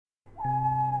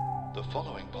The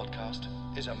following podcast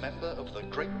is a member of the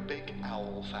Great Big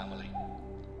Owl family.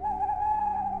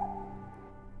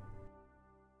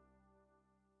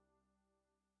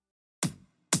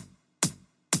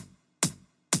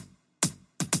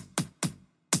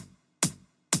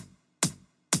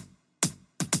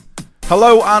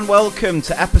 Hello and welcome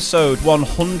to episode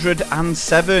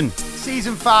 107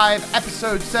 Season 5,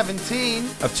 episode 17.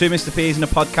 of Two Mr. P's and a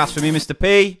podcast for me, Mr.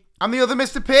 P. I'm the other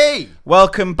Mr. P.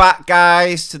 Welcome back,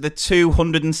 guys, to the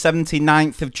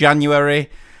 279th of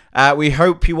January. We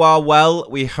hope you are well.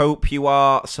 We hope you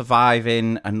are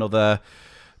surviving another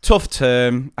tough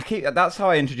term. That's how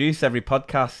I introduce every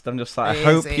podcast. I'm just like, I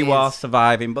hope you are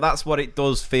surviving, but that's what it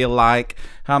does feel like.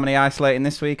 How many isolating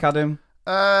this week, Adam?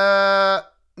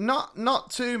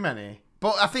 Not too many,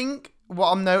 but I think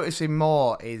what I'm noticing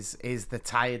more is the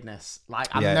tiredness. Like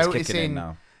I'm noticing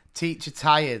teacher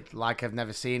tired, like I've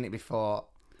never seen it before.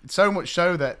 So much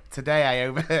so that today I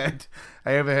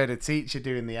overheard a teacher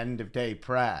doing the end of day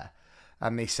prayer,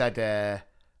 and they said,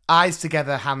 "Eyes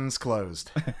together, hands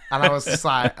closed," and I was just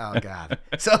like, "Oh God!"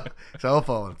 So it's all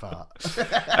falling apart.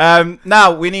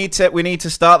 Now we need to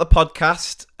start the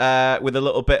podcast with a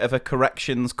little bit of a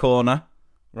corrections corner,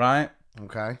 right?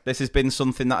 Okay. This has been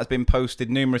something that has been posted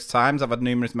numerous times. I've had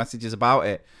numerous messages about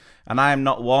it. And I am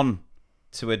not one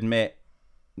to admit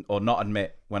or not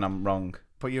admit when I'm wrong.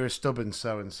 But you're a stubborn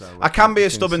so-and-so. I can be a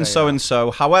stubborn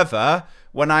so-and-so. However,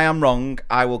 when I am wrong,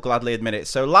 I will gladly admit it.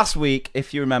 So last week,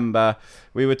 if you remember,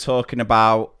 we were talking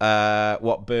about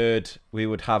what bird we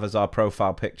would have as our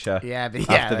profile picture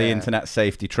after the internet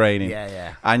safety training.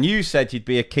 Yeah. And you said you'd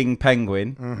be a king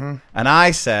penguin. Mm-hmm. And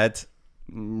I said...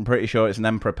 I'm pretty sure it's an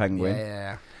emperor penguin.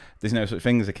 Yeah. There's no such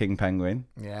thing as a king penguin.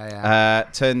 Yeah.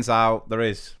 Turns out there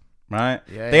is, right?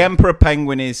 Yeah. The emperor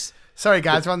penguin is... Sorry,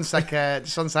 guys. One sec.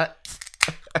 Just one sec.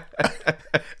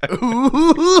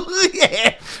 Ooh,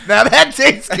 yeah. Now that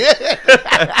tastes good.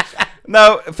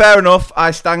 No, fair enough.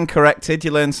 I stand corrected.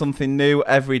 You learn something new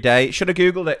every day. Should have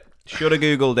Googled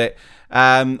it.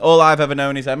 All I've ever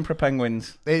known is emperor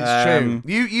penguins. It's true.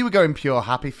 You were going pure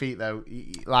happy feet though.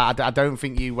 Like I don't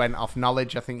think you went off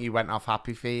knowledge. I think you went off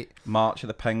happy feet. March of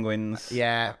the Penguins.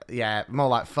 Yeah. More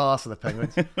like farce of the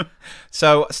Penguins.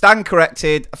 So stand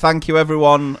corrected. Thank you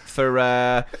everyone for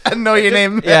annoying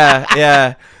him.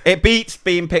 Yeah. It beats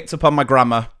being picked up on my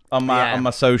grammar on my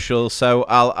socials. So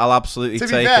I'll absolutely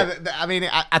take it. I mean,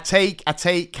 I take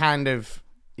kind of,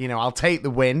 I'll take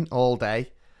the win all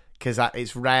day. Because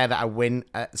it's rare that I win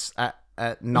at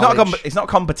knowledge. It's not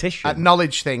competition. At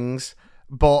knowledge things.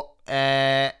 But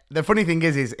the funny thing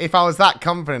is if I was that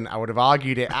confident, I would have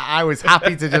argued it. I was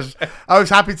happy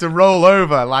to roll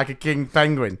over like a king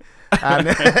penguin. And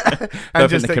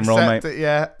just think they can roll, mate. It,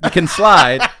 yeah. You can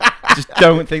slide. Just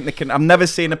don't think they can. I've never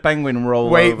seen a penguin roll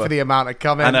over. Wait for the amount of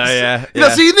comments. I know, yeah. You've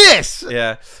not seen this?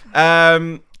 Yeah.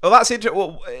 Well, that's interesting.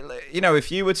 Well,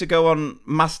 if you were to go on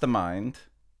Mastermind.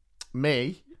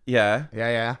 Me?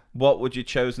 Yeah. What would your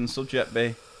chosen subject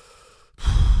be?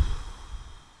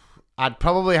 I'd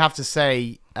probably have to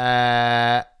say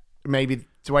maybe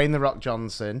Dwayne The Rock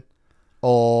Johnson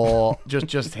or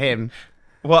just him.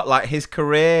 What, like his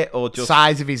career or just...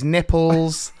 Size of his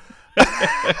nipples.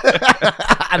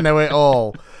 I know it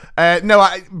all.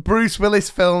 Bruce Willis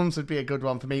films would be a good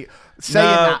one for me.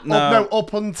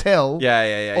 Up until...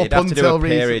 Yeah. You'd have to do a period.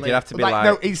 Recently. You'd have to be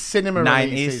like his cinema 90s.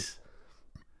 Releases.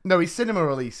 No, his cinema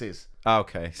releases.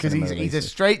 Okay. Because he's a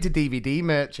straight to DVD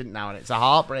merchant now, and it's a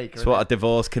heartbreaker. It's what a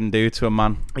divorce can do to a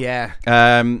man. Yeah.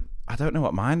 I don't know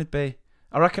what mine would be.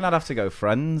 I reckon I'd have to go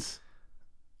Friends.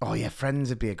 Oh yeah, Friends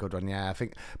would be a good one. Yeah, I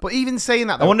think. But even saying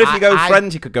that, though, I wonder if you go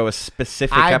Friends, you could go a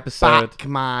specific episode.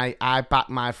 I back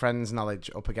my Friends knowledge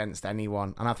up against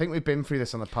anyone, and I think we've been through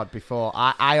this on the pod before.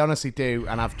 I honestly do,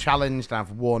 and I've challenged and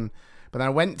I've won. But then I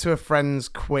went to a Friends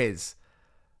quiz,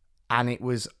 and it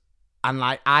was. And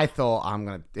I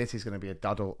thought this is gonna be a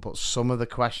doddle, but some of the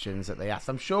questions that they asked,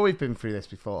 I'm sure we've been through this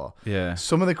before. Yeah.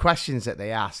 Some of the questions that they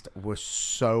asked were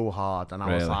so hard, and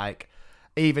I was like,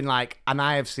 and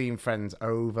I have seen Friends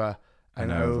over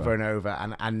and over and over,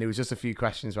 and there was just a few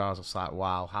questions where I was just like,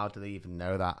 wow, how do they even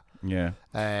know that? Yeah.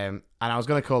 And I was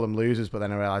gonna call them losers, but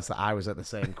then I realised that I was at the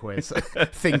same quiz,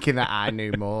 thinking that I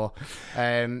knew more.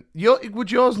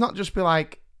 Would yours not just be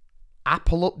like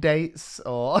Apple updates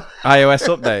or iOS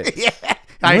updates? Yeah,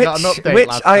 I got an update. Which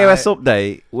last iOS night.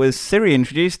 update was Siri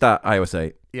introduced that iOS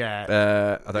 8?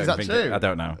 Yeah. I don't Is that think true? I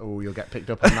don't know. Oh, you'll get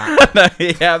picked up on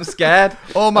that. Yeah, I'm scared.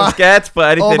 I'm scared to put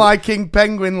anything. All my King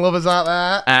Penguin lovers out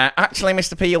there. Actually,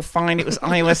 Mr. P, you'll find it was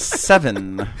iOS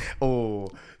 7. Oh,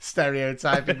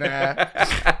 stereotyping there.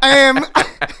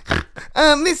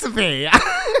 Mr. P.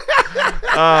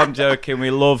 I'm joking. We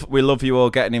love you all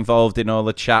getting involved in all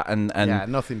the chat and yeah,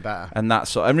 nothing better. And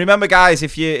that's and remember, guys,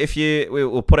 if you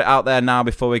we'll put it out there now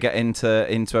before we get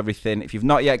into everything. If you've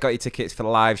not yet got your tickets for the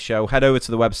live show, head over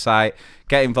to the website,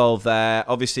 get involved there.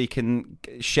 Obviously, you can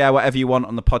share whatever you want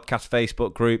on the podcast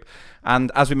Facebook group.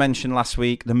 And as we mentioned last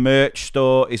week, the merch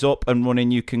store is up and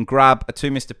running. You can grab a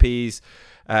 2 Mr. P's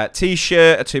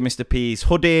t-shirt, a 2 Mr. P's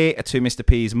hoodie, a 2 Mr.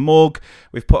 P's mug.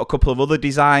 We've put a couple of other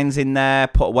designs in there,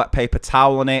 put a wet paper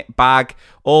towel on it, bag,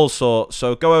 all sorts.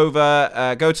 So go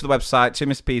over, go to the website,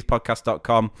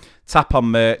 2mrpspodcast.com, tap on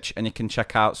merch, and you can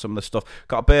check out some of the stuff.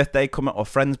 Got a birthday coming up, or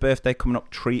friend's birthday coming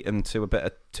up, treat them to a bit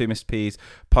of 2 Mr. P's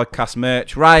podcast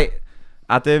merch. Right,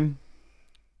 Adam,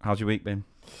 how's your week been?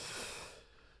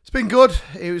 It's been good.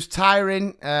 It was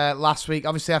tiring last week.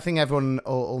 Obviously, I think everyone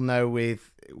will know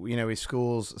with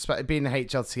schools, especially being the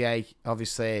HLTA,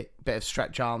 obviously a bit of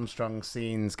Stretch Armstrong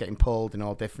scenes, getting pulled in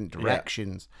all different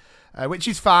directions, which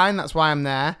is fine. That's why I'm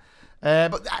there.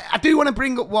 But I do want to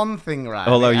bring up one thing, right?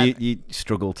 Although you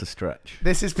struggle to stretch.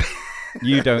 This is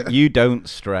you don't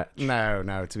stretch.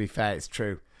 No. To be fair, it's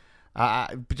true.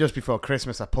 Just before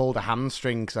Christmas, I pulled a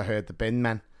hamstring because I heard the bin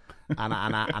men, and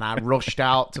I rushed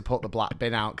out to put the black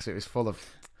bin out because it was full of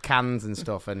cans and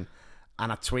stuff, and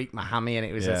I tweaked my hammy, and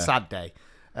it was a sad day.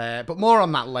 But more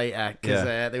on that later, because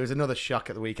there was another shock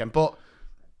at the weekend. But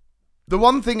the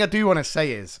one thing I do want to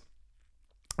say is,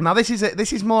 now this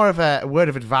is more of a word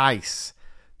of advice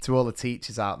to all the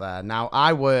teachers out there. Now,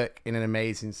 I work in an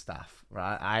amazing staff,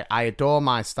 right? I adore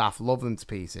my staff, love them to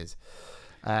pieces.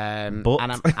 But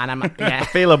and I'm I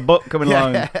feel a butt coming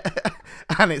along,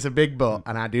 and it's a big butt,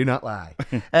 and I do not lie.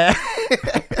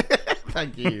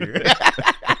 Thank you.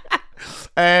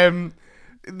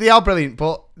 They are brilliant,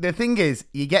 but the thing is,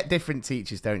 you get different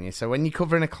teachers, don't you? So when you're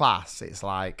covering a class, it's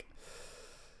like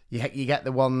you get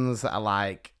the ones that are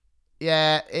like,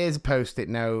 yeah, here's a post-it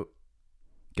note.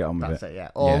 Get on with that's it. Yeah,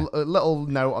 or a little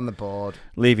note on the board.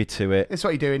 Leave you to it. It's what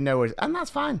you're doing, no worries, and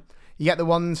that's fine. You get the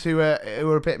ones who are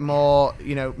a bit more,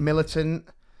 militant,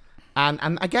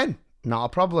 and again, not a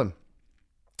problem.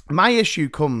 My issue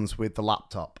comes with the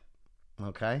laptop.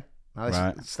 Okay,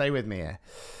 now stay with me here.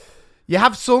 You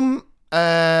have some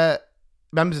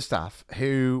members of staff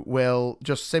who will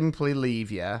just simply leave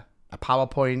you a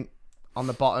PowerPoint on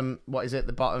the bottom. What is it?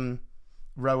 The bottom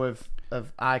row of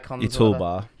icons. Your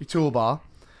toolbar. Your toolbar.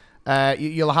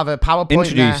 You'll have a PowerPoint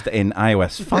introduced there. in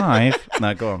iOS 5.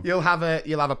 No, go on. You'll have a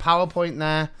PowerPoint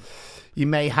there. You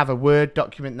may have a Word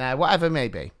document there, whatever it may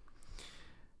be.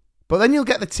 But then you'll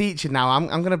get the teacher. Now, I'm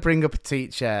going to bring up a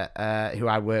teacher who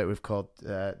I work with called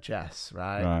Jess,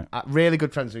 right? Really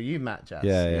good friends with you, met Jess.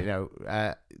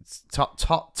 Yeah.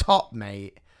 Top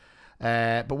mate.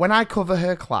 But when I cover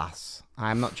her class,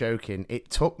 I'm not joking, it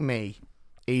took me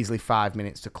easily 5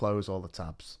 minutes to close all the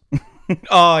tabs.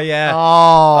 Oh, yeah.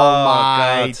 Oh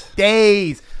my God.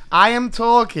 Days. I am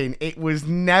talking, it was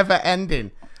never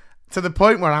ending. To the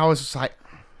point where I was just like,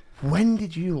 when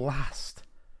did you last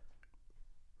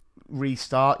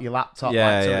restart your laptop so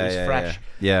it was fresh?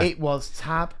 Yeah. It was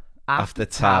tab after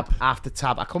tab after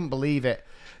tab. I couldn't believe it.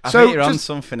 I think you're on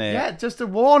something here. Yeah, just a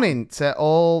warning to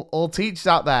all teachers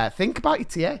out there. Think about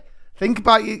your TA. Think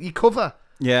about your cover.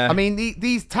 Yeah. I mean,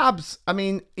 these tabs, I've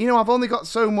only got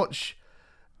so much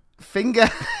finger.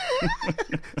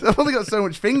 I've only got so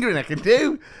much fingering I can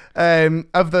do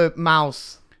of the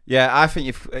mouse. Yeah, I think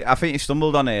you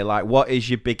stumbled on here. Like, what is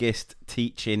your biggest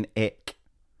teaching ick?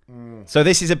 So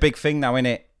this is a big thing now, isn't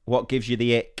it? What gives you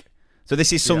the ick? So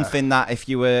this is something that if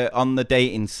you were on the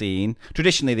dating scene,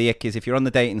 traditionally the ick is if you're on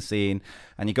the dating scene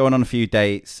and you're going on a few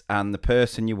dates and the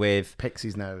person you're with picks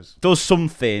his nose, does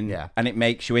something, and it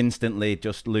makes you instantly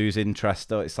just lose interest.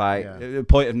 So it's like a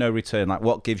point of no return. Like,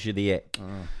 what gives you the ick?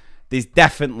 There's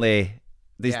definitely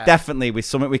with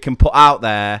something we can put out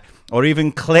there, or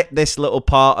even clip this little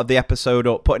part of the episode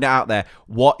up, putting it out there.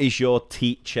 What is your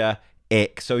teacher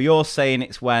ick? So you're saying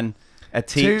it's when a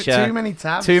teacher too many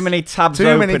tabs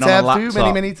open on a laptop.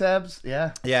 Too many tabs.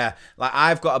 Yeah. Like,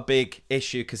 I've got a big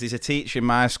issue because there's a teacher in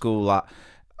my school that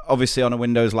obviously on a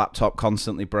Windows laptop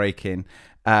constantly breaking,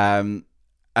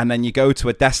 and then you go to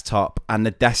a desktop and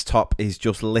the desktop is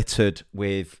just littered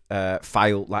with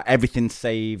file, like everything's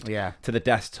saved to the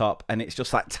desktop, and it's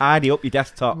just like, tidy up your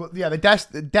desktop. Well,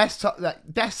 the desktop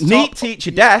neat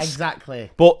teacher desk,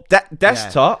 exactly, but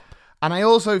desktop. And I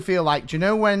also feel like, do you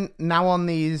know when now on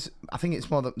these, I think it's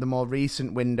more the more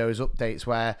recent Windows updates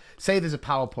where, say there's a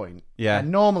PowerPoint. Yeah. And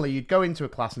normally you'd go into a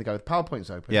class and they go, the PowerPoint's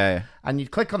open. Yeah. And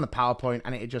you'd click on the PowerPoint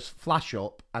and it'd just flash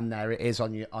up and there it is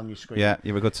on your screen. Yeah,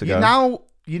 you were good to go.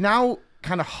 You now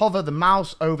kind of hover the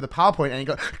mouse over the PowerPoint and you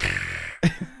go,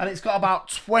 and it's got about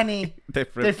 20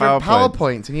 different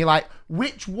PowerPoints, and you're like,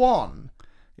 which one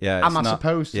am I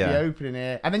supposed to be opening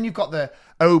here? And then you've got the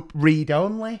read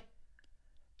only.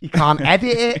 You can't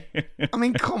edit it. I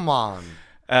mean, come on.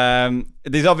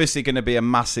 There's obviously going to be a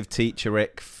massive teacher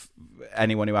ick.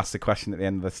 Anyone who asks the question at the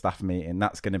end of the staff meeting,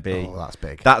 that's going to be that's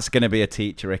big. That's going to be a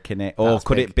teacher ick in it, or that's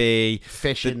could big. It be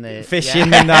fish in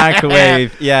the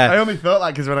microwave? Yeah, I only thought that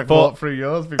because when I walked through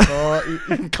yours before,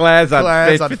 Claire's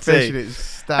had fish in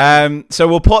it. So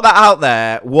we'll put that out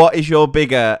there. What is your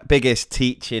biggest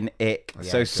teaching ick?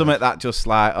 So something that just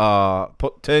like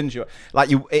turns you like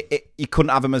you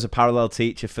couldn't have them as a parallel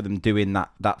teacher for them doing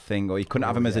that thing, or you couldn't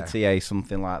have them as a TA,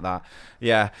 something like that.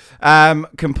 Yeah,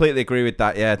 completely agree with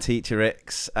that. Yeah, teacher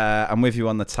icks. I'm with you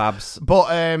on the tabs.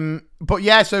 But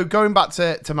yeah. So going back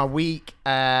to my week,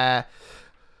 I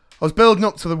was building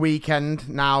up to the weekend.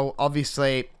 Now,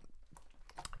 obviously,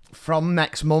 from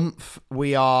next month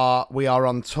we are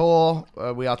on tour.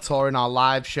 We are touring our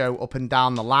live show up and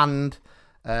down the land.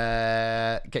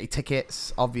 Get your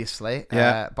tickets, obviously.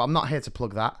 Yeah. But I'm not here to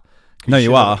plug that. No,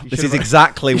 you are. This is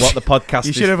exactly what the podcast is.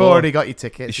 You should have already got your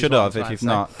tickets. You should have if you've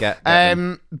not. Get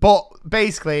them. But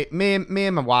basically, me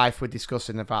and my wife were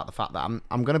discussing about the fact that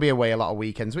I'm going to be away a lot of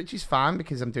weekends, which is fine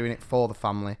because I'm doing it for the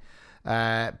family.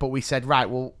 But we said, right,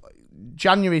 well,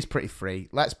 January's pretty free.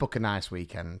 Let's book a nice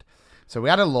weekend. So we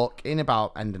had a look in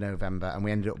about end of November, and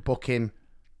we ended up booking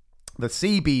the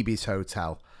CBeebies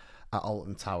Hotel at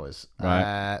Alton Towers.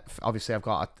 Right. Obviously, I've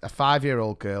got a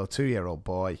 5-year-old girl, 2-year-old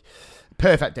boy.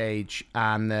 Perfect age,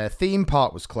 and the theme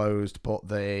park was closed, but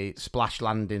the Splash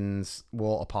Landings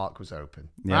water park was open.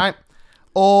 Yeah. Right?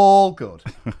 All good.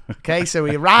 Okay, so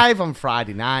we arrive on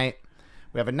Friday night.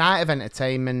 We have a night of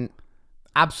entertainment.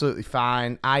 Absolutely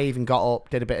fine. I even got up,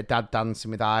 did a bit of dad dancing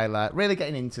with Isla, really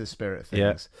getting into the spirit of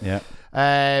things. Yeah.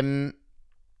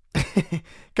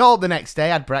 Got up the next day,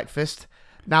 had breakfast.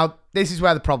 Now, this is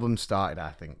where the problem started,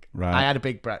 I think. Right. I had a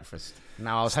big breakfast.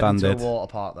 Now, I was Standard. heading to a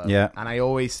water park, though. Yeah. And I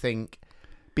always think,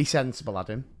 be sensible,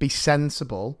 Adam. Be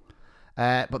sensible.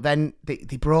 But then they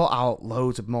brought out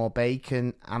loads of more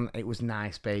bacon, and it was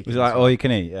nice bacon. Was it like all you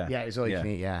can eat? Yeah. Yeah, it was all you can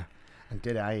eat, yeah. And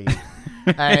did I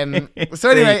eat?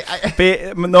 So anyway...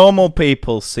 normal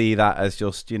people see that as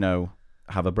just,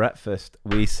 have a breakfast.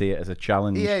 We see it as a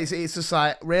challenge. Yeah, it's just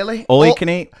like, really? All you can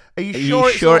eat? Are you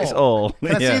sure it's all?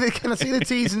 Can I see the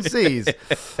T's and C's?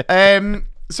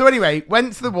 So anyway,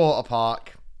 went to the water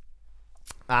park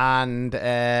and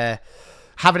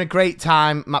having a great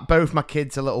time. Both my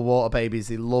kids are little water babies.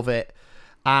 They love it.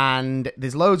 And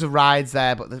there's loads of rides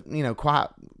there, but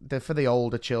they're for the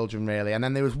older children, really. And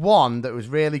then there was one that was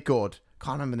really good.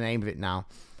 Can't remember the name of it now.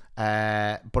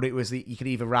 But it was you could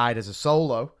either ride as a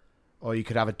solo or you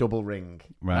could have a double ring.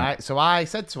 Right? So I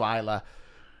said to Isla,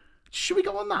 should we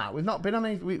go on that? We've not been on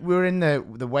it. We were in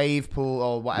the wave pool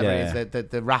or whatever it is,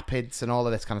 the rapids and all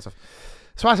of this kind of stuff.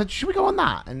 So I said, should we go on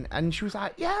that? And she was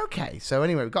like, yeah, okay. So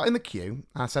anyway, we got in the queue.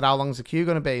 I said, how long's the queue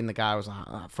going to be? And the guy was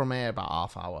like, from here, about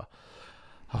half hour.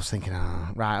 I was thinking,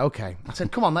 right, okay. I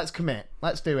said, come on, let's commit.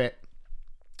 Let's do it.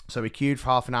 So we queued for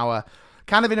half an hour,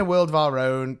 kind of in a world of our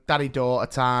own, daddy-daughter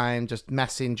time, just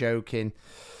messing, joking.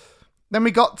 Then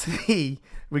we got to the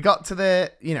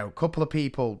couple of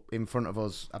people in front of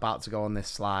us about to go on this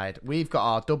slide. We've got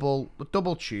our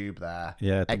double tube there.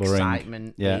 Yeah, double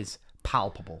Excitement ring. is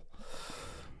palpable.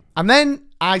 And then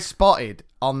I spotted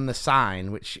on the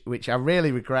sign, which I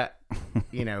really regret,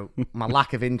 my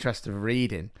lack of interest of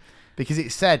reading, because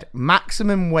it said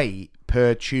maximum weight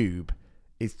per tube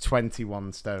is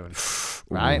 21 stone.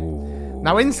 Right? Ooh.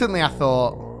 Now, instantly I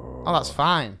thought, oh, that's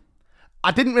fine.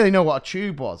 I didn't really know what a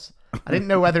tube was. I didn't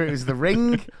know whether it was the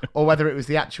ring or whether it was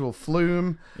the actual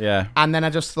flume. Yeah. And then I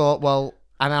just thought, well,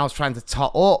 and I was trying to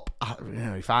tot up,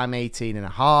 if I'm 18 and a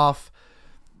half,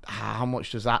 how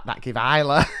much does that give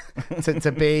Isla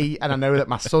to be? And I know that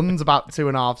my son's about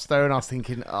 2.5 stone. I was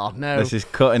thinking, oh no. This is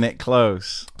cutting it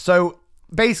close. So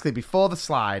basically before the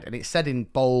slide, and it said in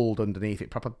bold underneath it,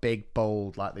 proper big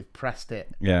bold, like they've pressed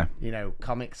it. Yeah.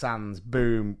 Comic Sans,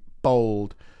 boom,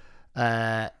 bold.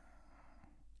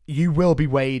 You will be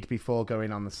weighed before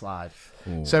going on the slide.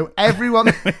 Ooh. So everyone,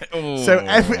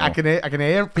 I can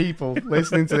hear people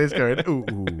listening to this going,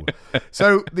 ooh.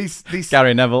 So these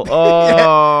Gary Neville,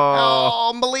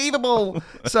 oh, unbelievable.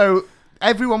 So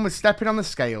everyone was stepping on the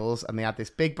scales, and they had this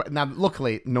big. Now,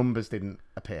 luckily, numbers didn't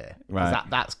appear. Right,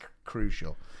 that's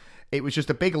crucial. It was just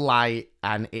a big light,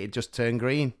 and it just turned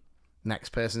green. Next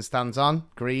person stands on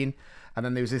green, and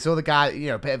then there was this other guy,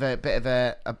 a bit of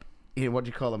a what do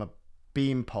you call him, a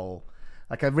beam pole,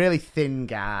 like a really thin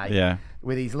guy. Yeah.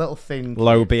 With his little thin...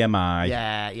 Low BMI.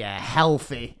 Yeah,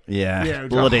 healthy. Yeah, you know,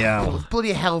 bloody hell.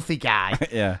 Bloody healthy guy.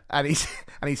 Yeah. And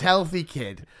he's healthy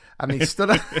kid. And they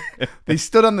stood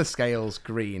on the scales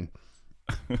green.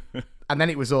 And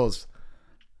then it was us.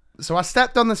 So I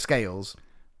stepped on the scales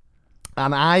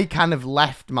and I kind of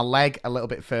left my leg a little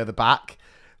bit further back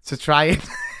to try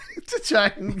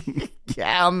and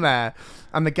get on there.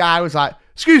 And the guy was like,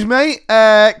 "Excuse me,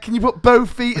 can you put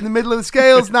both feet in the middle of the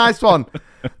scales? Nice one."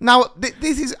 Now,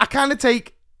 this is, I kind of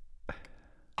take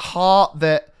heart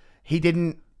that he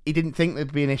didn't think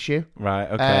there'd be an issue. Right,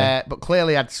 okay. But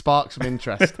clearly I'd sparked some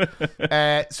interest.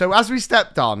 So as we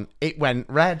stepped on, it went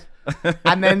red.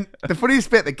 And then the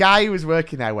funniest bit, the guy who was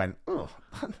working there went, "Oh,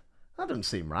 that doesn't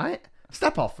seem right.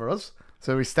 Step off for us."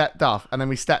 So we stepped off, and then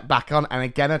we stepped back on, and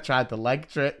again I tried the leg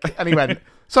trick. And he went,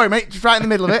 "Sorry, mate, just right in the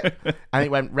middle of it." And it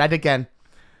went red again.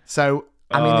 So...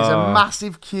 I mean, there's a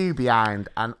massive queue behind,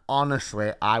 and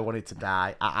honestly, I wanted to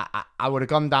die. I would have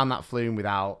gone down that flume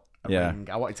without a ring.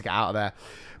 I wanted to get out of there.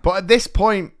 But at this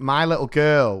point, my little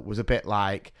girl was a bit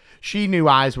like, she knew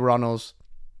eyes were on us.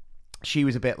 She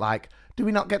was a bit like, "Do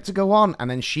we not get to go on?"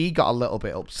 And then she got a little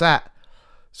bit upset.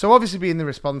 So obviously, being the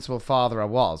responsible father I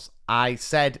was, I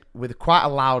said with quite a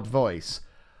loud voice,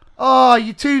 "Oh,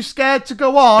 you're too scared to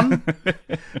go on?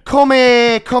 Come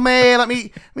here. Let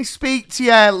me speak to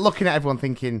you." Looking at everyone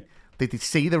thinking, did they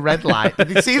see the red light?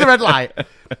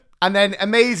 And then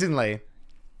amazingly,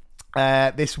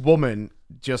 this woman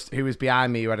who was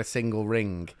behind me, who had a single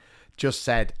ring, just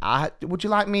said, "Would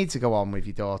you like me to go on with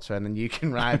your daughter, and then you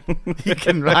can ride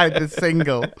the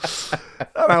single?"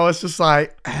 And I was just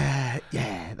like,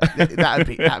 "Yeah, that'd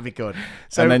be good."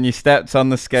 So, and then you stepped on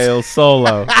the scale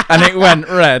solo, and it went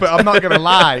red. But I'm not gonna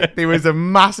lie, there was a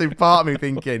massive part of me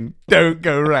thinking, "Don't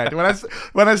go red."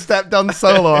 When I stepped on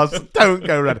solo, I was, "Don't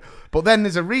go red." But then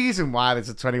there's a reason why there's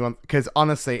a 21, because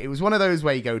honestly, it was one of those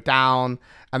where you go down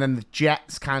and then the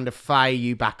jets kind of fire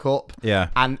you back up. Yeah.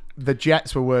 And the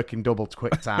jets were working double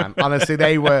quick time. Honestly,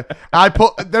 they were. I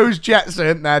put those jets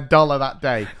earned their $1 that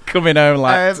day. Coming home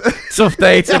like, tough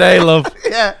day today, love.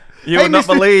 Yeah. You would not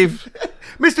believe.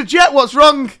 Mr. Jet, what's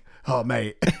wrong? "Oh,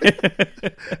 mate.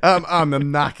 I'm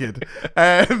knackered."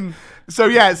 So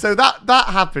that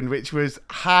happened, which was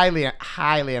highly,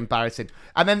 highly embarrassing.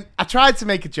 And then I tried to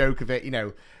make a joke of it. You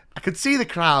know, I could see the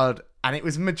crowd, and it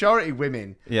was majority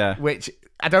women. Yeah. Which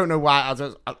I don't know why.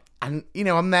 And you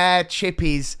know, I'm there.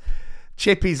 Chippy's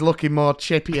looking more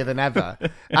chippier than ever.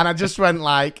 And I just went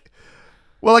like,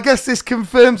 "Well, I guess this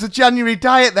confirms the January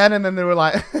diet then." And then they were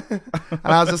like, and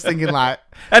I was just thinking like,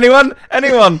 Anyone?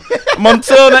 I'm on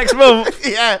tour next month.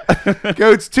 Yeah.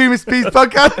 Go to Two Mr. P's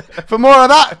podcast for more of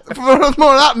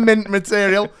that mint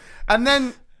material. And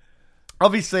then,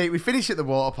 obviously, we finish at the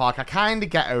water park. I kind of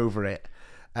get over it.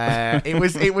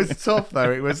 It was tough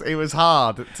though. It was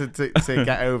hard to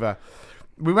get over.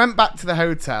 We went back to the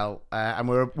hotel and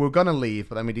we were going to leave,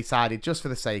 but then we decided, just for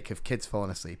the sake of kids falling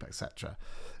asleep, etc.,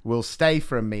 we'll stay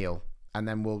for a meal and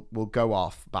then we'll go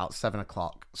off about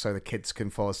 7:00 so the kids can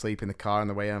fall asleep in the car on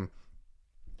the way home.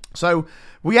 So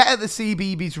we ate at the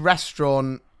CBeebies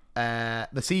restaurant, the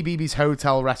CBeebies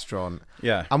hotel restaurant.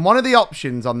 Yeah. And one of the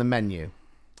options on the menu,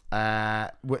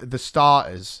 the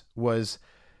starters, was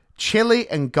chili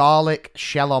and garlic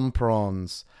shell-on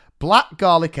prawns, black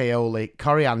garlic aioli,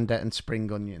 coriander, and spring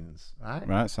onions.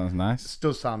 Right, sounds nice. This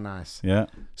does sound nice. Yeah.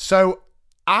 So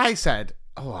I said,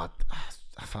 "Oh,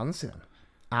 I fancy them,"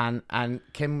 and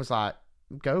Kim was like,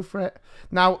 "Go for it."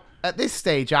 Now, at this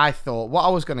stage, I thought what I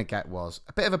was going to get was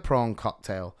a bit of a prawn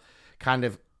cocktail, kind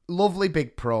of lovely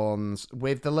big prawns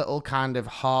with the little kind of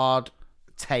hard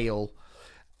tail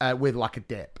with like a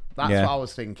dip. That's what I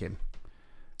was thinking.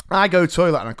 I go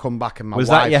toilet and I come back and my wife... Was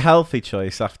that your healthy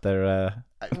choice after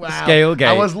scale gate?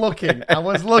 I was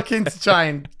looking to try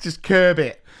and just curb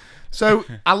it. So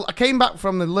I came back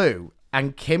from the loo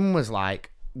and Kim was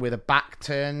like with a back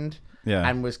turned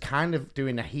and was kind of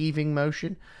doing a heaving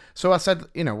motion. So I said,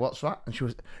 "You know, what's that?" And she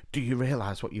was, "Do you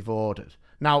realise what you've ordered?"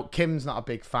 Now, Kim's not a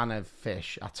big fan of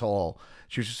fish at all.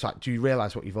 She was just like, "Do you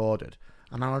realise what you've ordered?"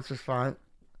 And I was just like,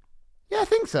 "Yeah, I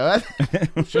think so."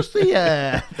 It's just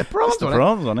the prawns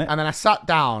on it. And then I sat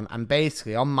down and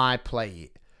basically on my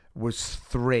plate was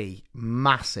 3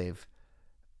 massive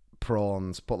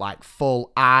prawns, but like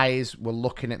full eyes were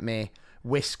looking at me,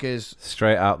 whiskers.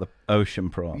 Straight out the ocean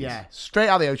prawns. Yeah, straight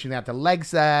out of the ocean. They had the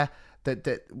legs there,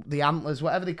 the antlers,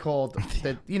 whatever they called,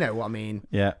 you know what I mean?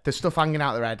 Yeah. The stuff hanging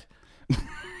out their head.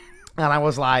 And I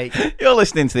was like... You're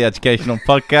listening to the educational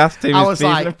podcast. I was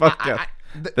like...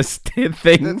 The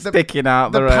thing sticking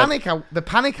out the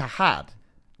panic I had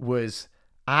was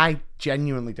I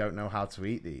genuinely don't know how to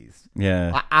eat these.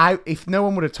 Yeah. If no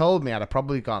one would have told me, I'd have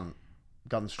probably gone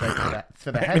straight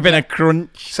for the head. It'd been a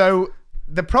crunch. So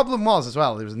the problem was as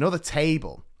well, there was another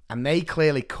table, and they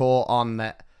clearly caught on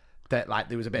that like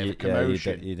there was a bit of a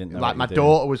commotion. You didn't know like my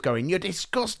daughter was going, "You're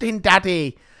disgusting,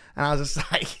 Daddy," and I was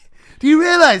just like, "Do you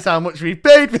realise how much we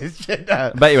paid for this shit?"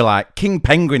 I bet you were like, King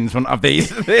Penguins wouldn't have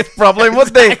this problem,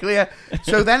 would they? Exactly, yeah.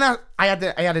 So then I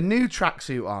had a new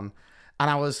tracksuit on, and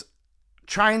I was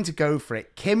trying to go for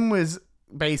it. Kim was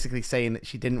basically saying that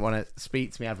she didn't want to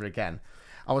speak to me ever again.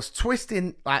 I was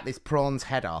twisting like this prawn's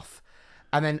head off,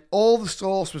 and then all the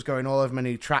sauce was going all over my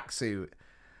new tracksuit.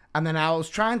 And then I was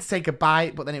trying to take a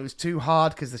bite, but then it was too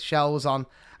hard because the shell was on.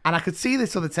 And I could see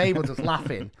this other table just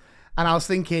laughing. And I was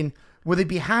thinking, were they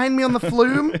behind me on the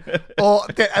flume? Or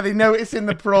are they noticing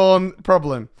the prawn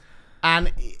problem?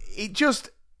 And it just,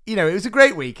 it was a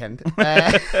great weekend.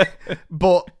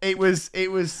 But it was,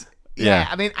 yeah.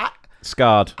 I mean,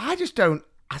 scarred. I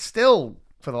still,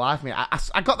 for the life of me,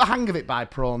 I got the hang of it by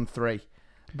prawn 3.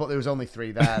 But there was only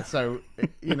 3 there. So,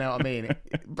 you know what I mean?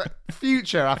 But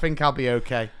future, I think I'll be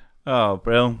okay. Oh,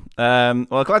 Brill.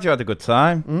 Well, glad you had a good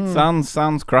time.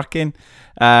 Sounds cracking.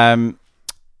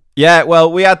 Yeah,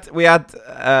 well, we had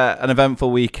an eventful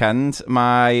weekend.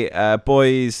 My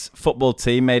boys' football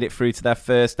team made it through to their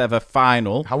first ever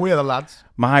final. How were the lads?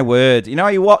 My word. You know how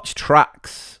you watch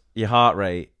tracks, your heart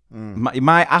rate?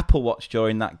 My Apple Watch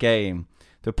during that game,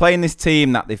 they're playing this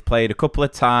team that they've played a couple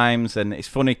of times, and it's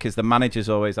funny because the managers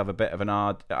always have a bit of an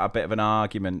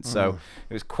argument. So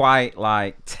it was quite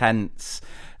like tense.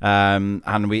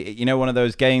 And we, one of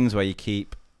those games where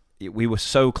we were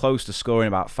so close to scoring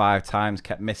about 5 times,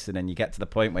 kept missing, and you get to the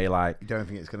point where you're like, you don't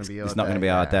think it's going to be it's not going to be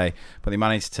our day. But they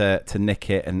managed to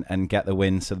nick it and get the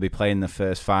win, so they'll be playing the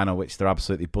first final, which they're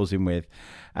absolutely buzzing with.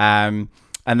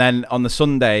 And then on the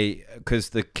Sunday, because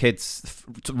the kids'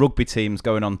 rugby team's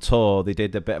going on tour, they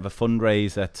did a bit of a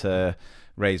fundraiser to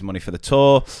raise money for the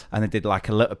tour, and they did like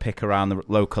a little pick around the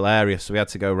local area, so we had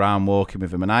to go around walking with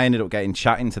them, and I ended up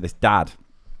chatting to this dad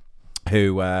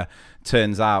who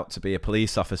turns out to be a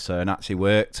police officer and actually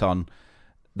worked on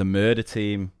the murder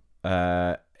team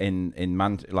in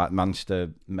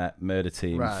Manchester murder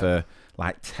team for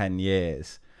like 10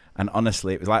 years. And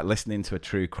honestly, it was like listening to a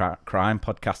true crime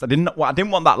podcast. I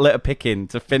didn't want that little picking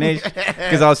to finish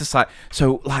because I was just like,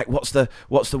 so like, what's the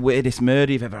weirdest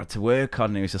murder you've ever had to work on?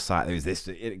 And it was just like, there was this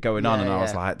going on, and I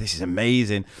was like, this is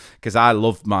amazing, because I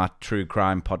love my true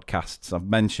crime podcasts. I've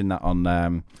mentioned that on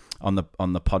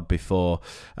the pod before.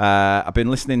 I've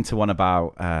been listening to one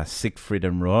about Siegfried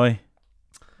and Roy.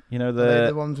 You know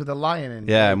the ones with the lion in.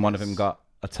 Yeah, and one of them got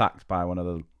attacked by one of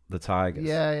the tigers.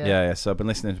 Yeah. So I've been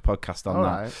listening to a podcast on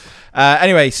that. Right.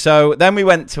 Anyway, so then we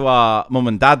went to our mum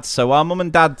and dad's. So our mum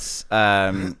and dad's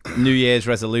New Year's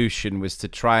resolution was to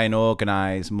try and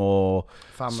organise more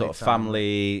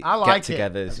family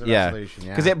get-togethers.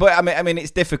 Yeah. But I mean,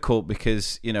 it's difficult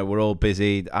because we're all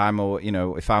busy.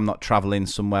 If I'm not travelling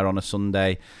somewhere on a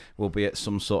Sunday, we'll be at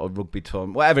some sort of rugby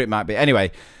tournament, whatever it might be.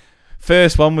 Anyway.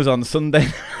 First one was on Sunday.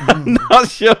 I'm not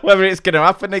sure whether it's going to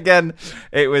happen again.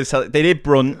 They did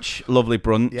brunch, lovely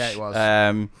brunch. Yeah, it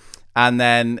was. And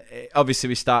then obviously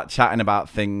we start chatting about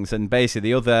things, and basically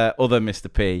the other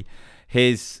Mr. P,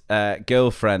 his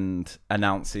girlfriend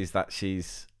announces that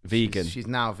she's vegan. She's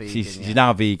now vegan. She's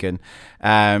now vegan.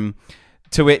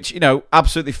 To which,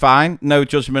 absolutely fine. No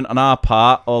judgment on our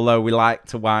part, although we like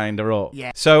to wind her up.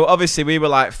 Yeah. So obviously we were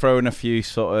like throwing a few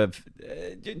sort of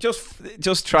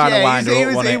just trying to wind her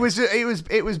up. It was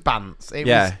bants. It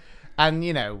was,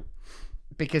 and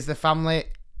because the family,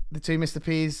 the 2 Mr.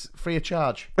 P's, free of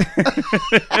charge.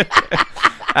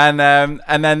 and then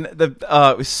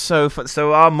it was so fun.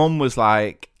 So our mum was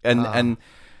like, and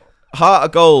heart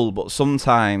of gold, but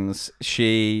sometimes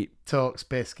she talks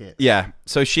biscuits. Yeah.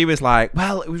 So she was like,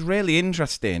 well, it was really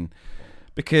interesting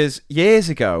because years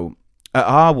ago at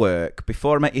our work,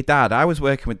 before I met your dad, I was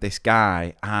working with this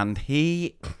guy, and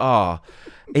he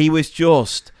was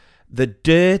just the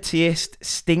dirtiest,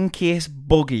 stinkiest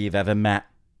bugger you've ever met.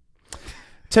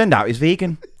 Turned out he's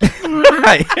vegan.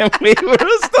 Right. And we were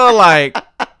still like,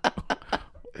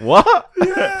 what?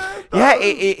 Yeah.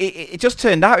 It just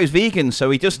turned out he was vegan, so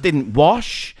he just didn't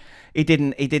wash.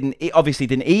 He obviously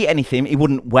didn't eat anything. He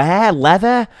wouldn't wear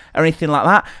leather or anything like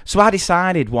that. So I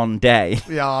decided one day.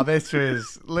 Yeah,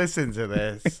 listen to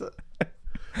this.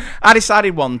 I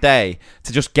decided one day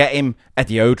to just get him a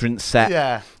deodorant set.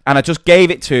 Yeah. And I just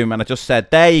gave it to him, and I just said,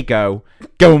 there you go.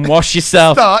 Go and wash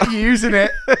yourself. Start using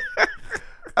it.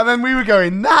 And then we were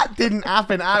going, that didn't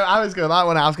happen. I was going that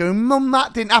one. I was going, Mum,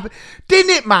 that didn't happen.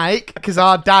 Didn't it, Mike? Because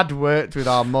our dad worked with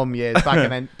our mum years back, and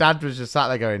then Dad was just sat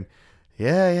there going,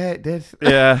 Yeah, it did.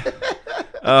 Yeah.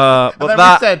 But and then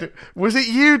that we said, was it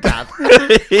you, Dad?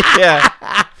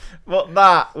 yeah. But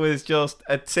that was just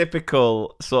a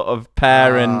typical sort of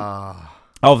parent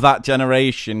of that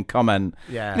generation comment.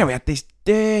 Yeah. You know, we had this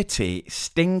dirty,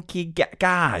 stinky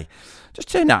guy. Just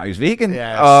turned out he was vegan.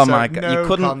 Yeah, oh so my god, no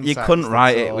you couldn't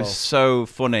write it. all. It was so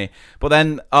funny. But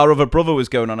then our other brother was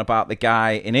going on about the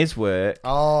guy in his work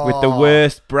with the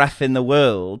worst breath in the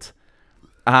world.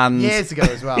 And years ago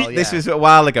as well. Yeah. This was a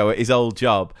while ago at his old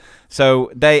job.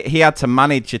 So he had to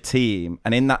manage a team,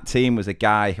 and in that team was a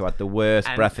guy who had the worst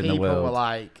breath in the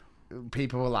world.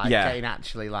 People were like getting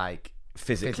actually like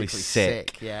physically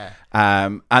sick. Yeah.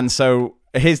 And so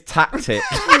his tactic,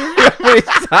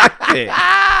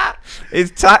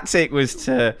 his tactic was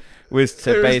to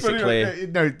basically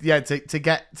to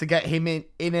get him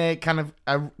in a kind of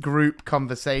a group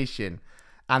conversation,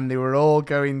 and they were all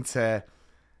going to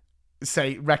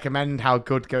recommend how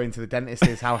good going to the dentist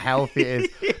is, how healthy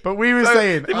it is. But we were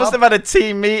saying they must have had a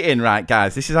team meeting, right,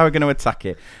 guys? This is how we're going to attack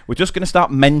it. We're just going to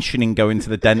start mentioning going to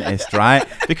the dentist, right?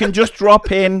 They can just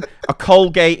drop in a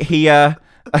Colgate here,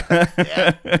 an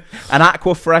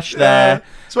Aquafresh there.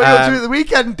 So what you got to do at the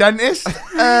weekend, dentist?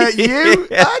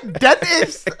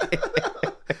 Dentist.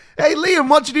 Hey, Liam,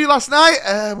 what'd you do last night?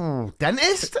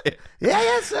 Dentist?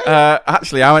 Yeah.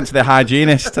 Actually, I went to the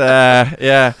hygienist.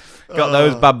 Got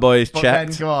those bad boys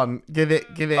checked. Then, go on, give it.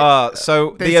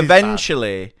 So they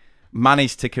eventually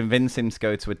managed to convince him to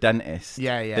go to a dentist.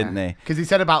 Yeah, didn't they? Because he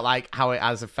said about like how it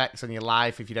has effects on your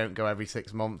life if you don't go every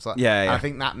 6 months. Yeah. I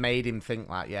think that made him think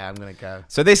like, I'm gonna go.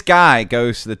 So this guy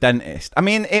goes to the dentist. I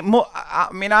mean,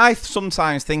 I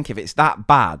sometimes think if it's that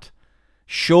bad,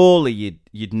 surely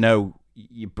you'd know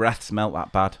your breath smelt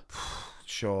that bad.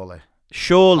 Surely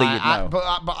you'd know.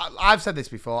 But I've said this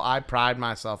before. I pride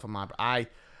myself on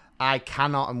I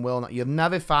cannot and will not. You'll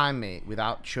never find me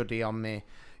without chuddy on me.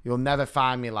 You'll never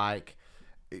find me like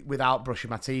without brushing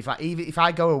my teeth. Like even if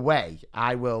I go away,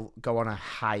 I will go on a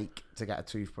hike to get a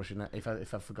toothbrush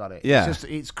if I forgot it. Yeah.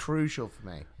 It's crucial for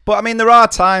me. But I mean, there are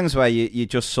times where you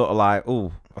just sort of like,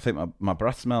 oh, I think my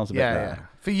breath smells a bit better. Yeah.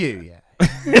 For you, yeah.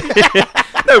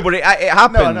 No, but it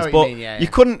happens. No, I know what but you mean, yeah.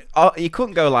 you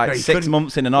couldn't go like 6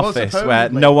 months in an office where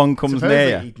supposedly- no one comes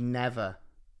near you.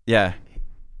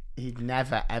 He'd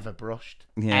never ever brushed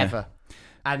ever.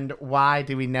 And why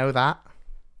do we know that?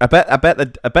 I bet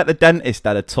the dentist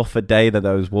had a tougher day than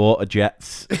those water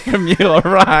jets from Mueller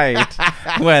Ride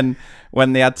when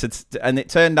they had to, and it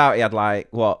turned out he had like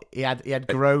what? He had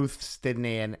growths, didn't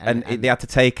he? And they had to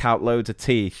take out loads of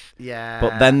teeth. Yeah.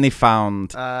 But then they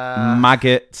found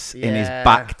maggots in his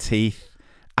back teeth,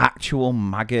 actual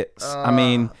maggots. I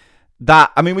mean,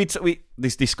 we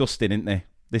this disgusting, isn't they?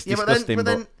 This disgusting.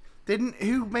 But then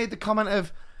who made the comment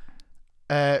of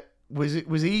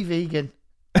was he vegan?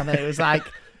 And then it was like,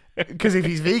 because if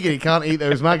he's vegan, he can't eat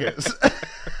those maggots.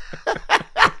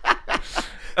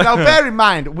 Now, bear in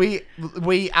mind, we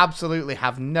absolutely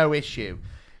have no issue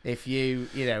if you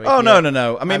know. If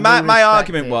no. I mean, my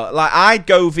argument was like I'd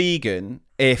go vegan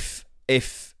if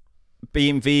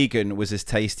being vegan was as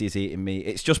tasty as eating meat.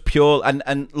 It's just pure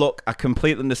and look, I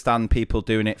completely understand people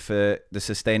doing it for the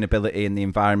sustainability and the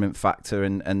environment factor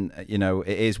and you know,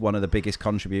 it is one of the biggest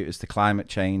contributors to climate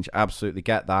change. Absolutely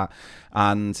get that.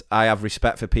 And I have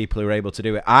respect for people who are able to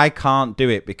do it. I can't do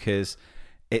it because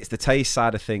it's the taste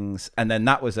side of things. And then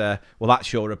that was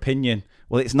that's your opinion.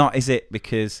 Well, it's not, is it?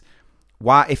 Because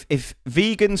why if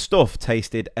vegan stuff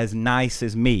tasted as nice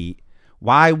as meat,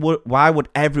 why would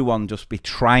everyone just be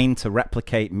trying to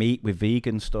replicate meat with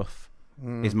vegan stuff?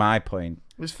 Is my point.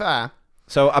 It's fair.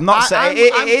 So I'm not saying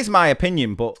it is my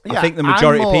opinion, but I think the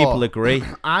majority of people agree.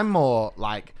 I'm more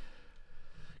like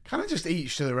kind of just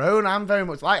each to their own. I'm very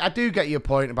much like I do get your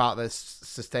point about this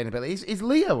sustainability. Is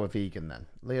Leo a vegan then?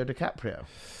 Leo DiCaprio.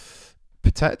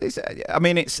 I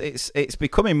mean, it's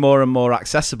becoming more and more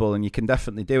accessible, and you can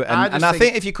definitely do it. And I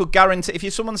think if you could guarantee,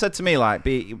 if someone said to me like,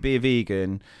 be a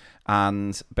vegan.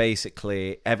 And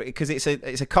basically, because it's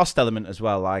a cost element as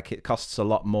well. Like it costs a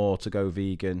lot more to go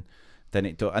vegan than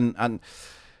it does. And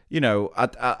you know,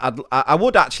 I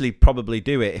would actually probably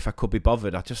do it if I could be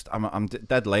bothered. I'm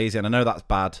dead lazy, and I know that's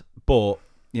bad. But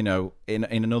you know, in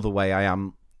another way, I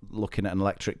am looking at an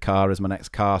electric car as my next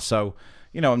car. So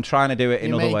you know, I'm trying to do it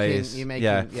in other ways.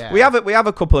 We have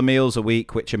a couple of meals a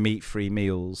week which are meat-free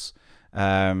meals.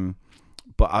 But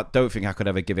I don't think I could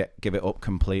ever give it up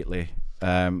completely.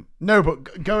 No,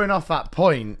 but going off that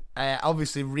point,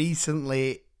 obviously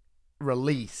recently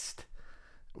released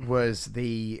was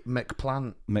the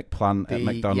McPlant at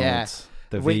McDonald's,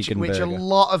 the vegan which burger. A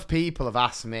lot of people have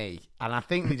asked me, and I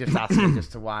think they just asked me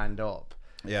just to wind up.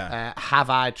 Yeah. Have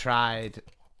I tried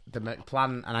the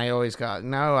McPlant, and I always go,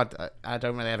 no, I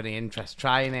don't really have any interest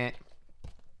trying it.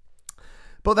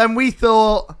 But then we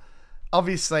thought,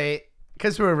 obviously,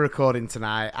 because we were recording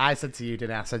tonight, I said to you,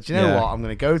 didn't I? I said, do you know what? I'm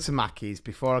going to go to Mackey's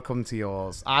before I come to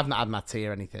yours. I've not had my tea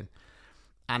or anything.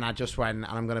 And I just went, and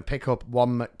I'm going to pick up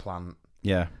one McPlant.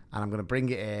 Yeah. And I'm going to bring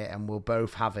it here, and we'll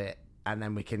both have it, and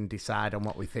then we can decide on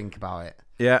what we think about it.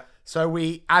 Yeah. So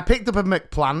I picked up a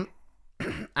McPlant,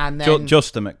 and then...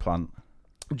 Just a McPlant?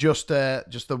 Just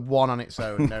the one on its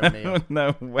own, no meal.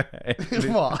 No way.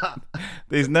 What?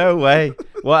 There's no way.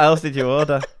 What else did you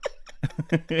order?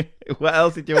 What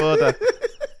else did you order?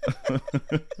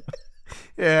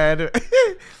 Yeah,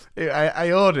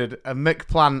 I ordered a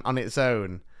McPlant on its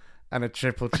own and a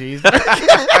triple cheeseburger.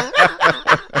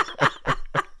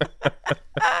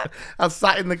 I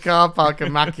sat in the car park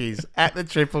at Mackey's, ate the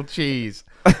triple cheese,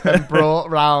 and brought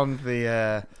round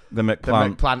the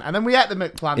McPlant. And then we ate the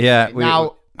McPlant. Yeah.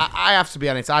 Now, I have to be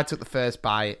honest, I took the first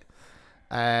bite.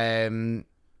 And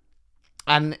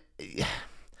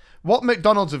what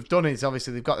McDonald's have done is,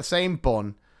 obviously, they've got the same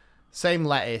bun, same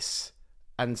lettuce,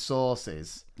 and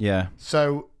sauces. Yeah.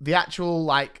 So the actual,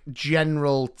 like,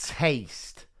 general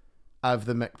taste of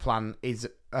the McPlant is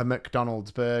a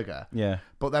McDonald's burger. Yeah.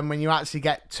 But then when you actually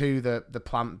get to the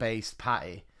plant-based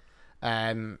patty,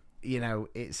 you know,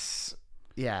 it's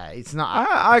not.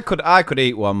 I could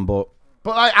eat one, but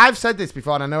I've said this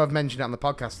before, and I know I've mentioned it on the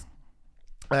podcast.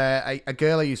 A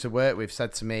girl I used to work with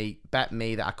said to me, bet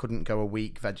me that I couldn't go a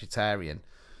week vegetarian.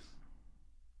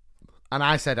 And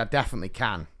I said, I definitely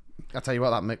can. I'll tell you what,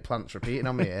 that McPlant's repeating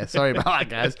on me here. Sorry about that,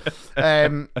 guys.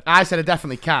 I said I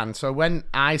definitely can. So I went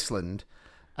Iceland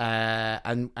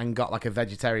and got like a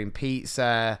vegetarian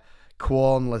pizza,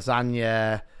 Quorn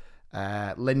lasagna,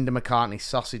 Linda McCartney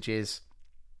sausages.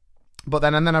 But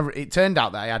then it turned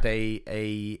out that I had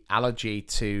a allergy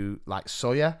to like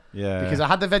soya. Yeah. Because I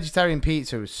had the vegetarian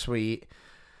pizza, it was sweet.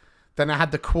 Then I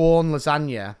had the Quorn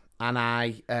lasagna, and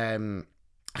I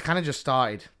kind of just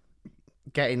started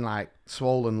getting like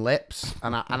swollen lips,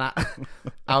 and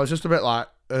I was just a bit like,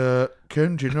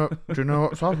 Kim, do you know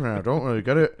what's happening? I don't really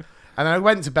get it. And then I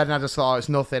went to bed and I just thought, it's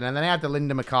nothing. And then I had the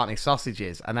Linda McCartney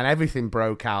sausages, and then everything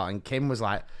broke out, and Kim was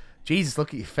like, Jesus, look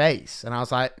at your face. And I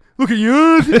was like, look at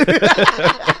yours.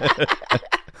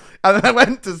 And then I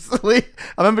went to sleep.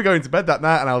 I remember going to bed that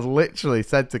night, and I was literally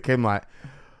said to Kim, like,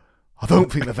 I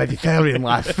don't think the vegetarian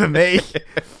life's for me.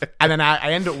 And then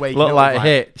I end up waking up. Look like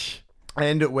Hitch. I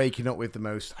end up waking up with the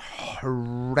most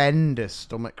horrendous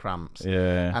stomach cramps.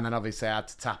 Yeah. And then obviously I had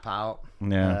to tap out.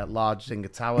 Yeah. Large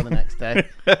Zinger Tower the next day.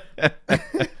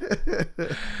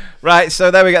 Right,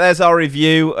 so there we go. There's our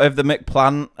review of the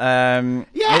McPlant.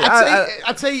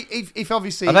 I'd say if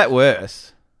obviously... I've had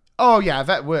worse. Oh, yeah, I've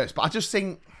had worse. But I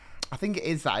think it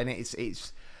is that, and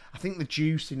it's... I think the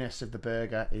juiciness of the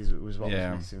burger was what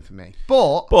was missing for me.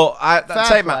 But I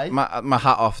take my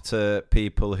hat off to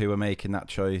people who are making that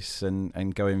choice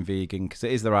and going vegan, because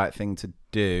it is the right thing to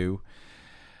do.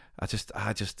 I just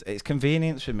it's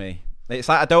convenience for me. It's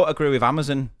like I don't agree with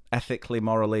Amazon ethically,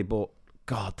 morally, but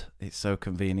God, it's so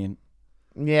convenient.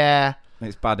 Yeah,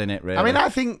 it's bad, in it, really. I mean, I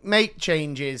think make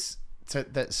changes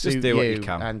that suit just do what you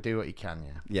can. And do what you can.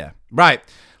 Yeah. Right.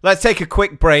 Let's take a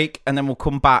quick break, and then we'll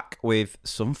come back with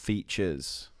some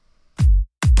features.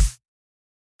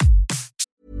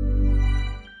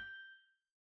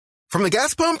 From the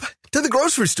gas pump to the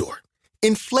grocery store,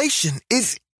 inflation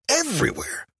is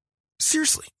everywhere.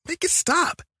 Seriously, make it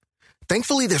stop.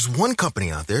 Thankfully, there's one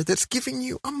company out there that's giving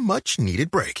you a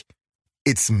much-needed break.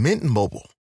 It's Mint Mobile.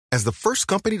 As the first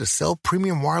company to sell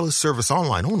premium wireless service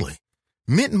online only,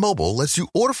 Mint Mobile lets you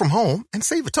order from home and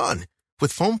save a ton,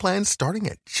 with phone plans starting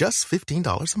at just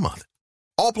 $15 a month.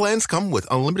 All plans come with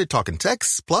unlimited talk and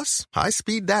text, plus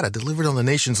high-speed data delivered on the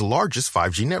nation's largest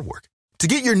 5G network. To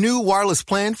get your new wireless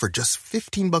plan for just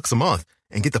 $15 a month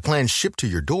and get the plan shipped to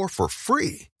your door for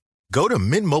free, go to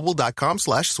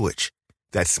mintmobile.com/switch.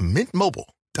 That's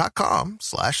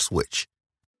mintmobile.com/switch.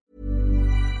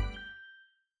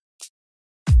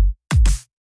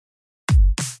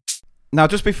 Now,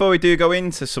 just before we do go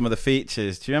into some of the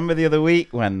features, do you remember the other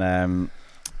week when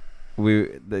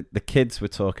the kids were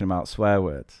talking about swear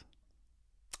words?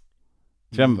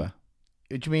 Do you remember?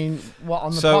 Do you mean what,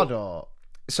 on the pod or?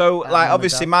 So, like,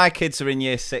 obviously, my kids are in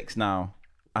year 6 now,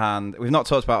 and we've not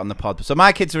talked about it on the pod. So,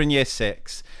 my kids are in year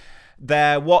 6.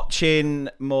 They're watching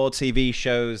more TV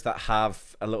shows that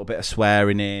have a little bit of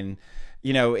swearing in.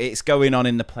 You know, it's going on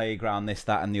in the playground, this,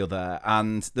 that, and the other,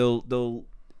 and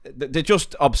they're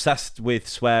just obsessed with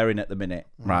swearing at the minute,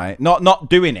 right? Not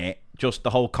doing it, just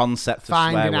the whole concept of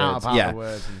finding swear out words. about the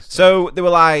words and stuff. So they were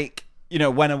like, you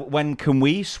know, when can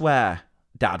we swear,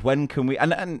 Dad, when can we?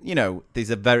 And you know, there's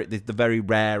the very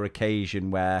rare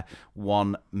occasion where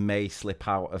one may slip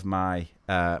out of my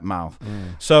mouth.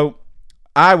 So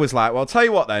I was like, well, I'll tell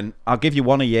you what then. I'll give you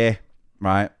one a year,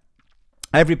 right?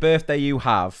 Every birthday you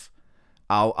have,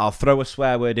 I'll throw a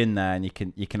swear word in there, and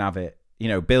you can have it. You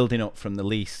know, building up from the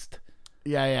least.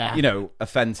 Yeah. You know,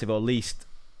 offensive or least.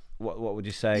 What would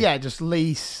you say? Yeah, just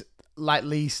least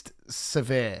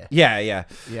severe. Yeah.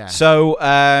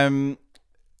 So,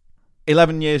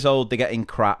 11 years old, they're getting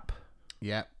crap.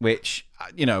 Yeah. Which,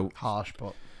 you know... Harsh,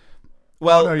 but...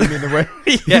 Well... Oh, no, you mean the word.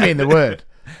 You mean the word.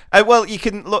 Well, you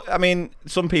can look... I mean,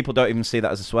 some people don't even see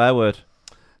that as a swear word.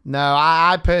 No,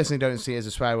 I personally don't see it as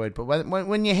a swear word, but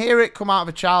when you hear it come out of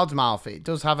a child's mouth, it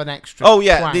does have an extra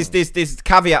twang. There's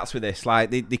caveats with this. Like,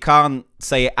 they can't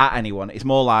say it at anyone. It's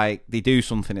more like they do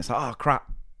something, it's like, oh,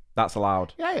 crap, that's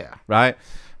allowed. Yeah. Right?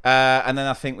 And then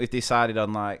I think we've decided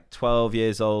on, like, 12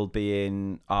 years old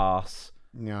being arse.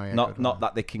 Yeah, not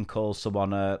that they can call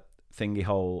someone a thingy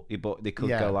hole, but they could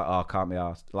go like, oh, can't be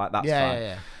arsed. Like, that's fine.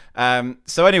 Yeah.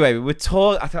 So anyway, we were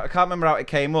I can't remember how it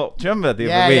came up. Do you remember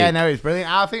the other week? Yeah, no, it's brilliant.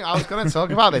 I think I was going to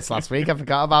talk about this last week. I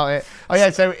forgot about it. Oh yeah,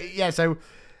 so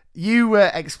you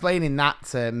were explaining that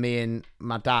to me and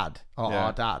my dad, or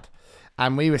our dad,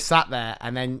 and we were sat there,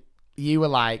 and then you were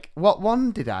like, "What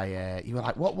one did I?" You were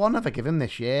like, "What one have I given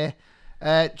this year?"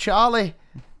 Charlie,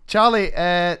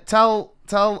 tell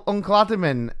Uncle Adam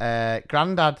and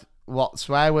Grandad what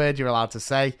swear word you're allowed to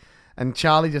say, and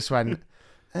Charlie just went,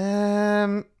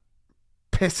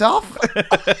 piss off.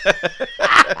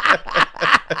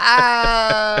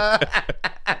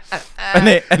 and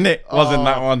it wasn't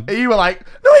that one. You were like,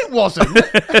 no, it wasn't.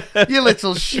 You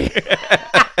little shit.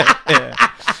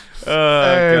 Oh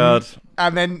God.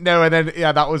 And then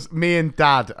that was me and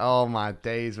Dad. Oh my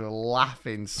days, we're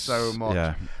laughing so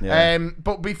much. Yeah.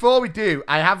 But before we do,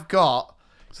 I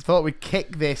thought we'd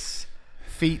kick this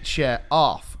feature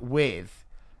off with.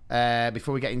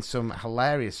 Before we get into some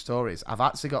hilarious stories, I've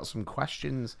actually got some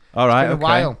questions. All right, it's been a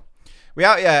while. We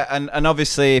are, and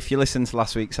obviously, if you listen to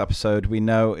last week's episode, we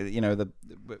know, you know,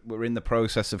 we're in the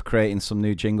process of creating some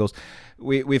new jingles.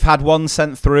 We've had one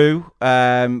sent through,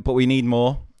 but we need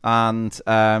more, and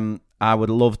I would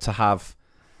love to have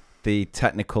the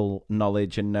technical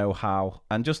knowledge and know-how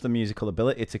and just the musical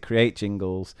ability to create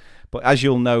jingles. But as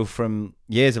you'll know from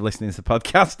years of listening to the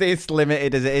podcast, it's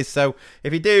limited as it is. So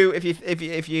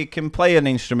if you can play an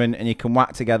instrument and you can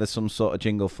whack together some sort of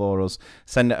jingle for us,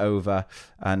 send it over,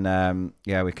 and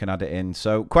we can add it in.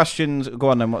 So questions, go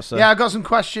on then. I've got some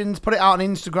questions. Put it out on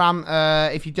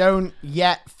Instagram. If you don't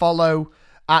yet follow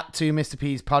at 2 Mr.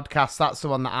 P's podcast, that's the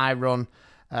one that I run.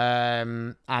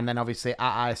 And then obviously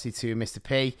at IC2 Mr.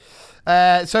 P.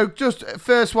 So just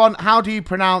first one, how do you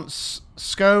pronounce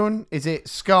scone? Is it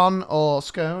scone or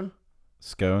scone?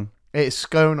 Scone. It's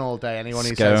scone all day. Anyone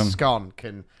who says scone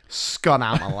can scone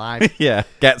out my life. Yeah,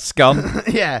 get scone.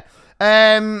 Yeah.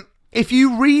 If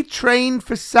you retrained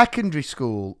for secondary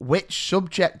school, which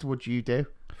subject would you do?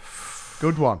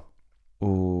 Good one.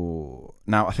 Ooh.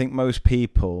 Now, I think most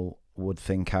people would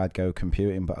think I'd go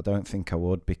computing, but I don't think I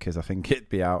would, because I think it'd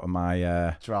be out of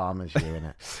my drama's you in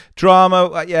it.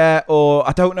 Drama, yeah, or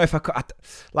I don't know if I could.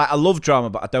 I love drama,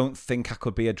 but I don't think I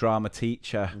could be a drama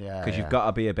teacher, because you've got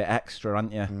to be a bit extra,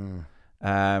 aren't you?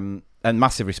 And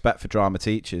massive respect for drama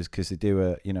teachers, because they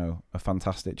do a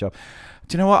fantastic job.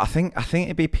 Do you know what? I think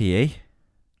it'd be PE.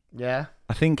 Yeah,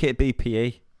 I think it'd be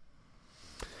PE.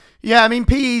 Yeah, I mean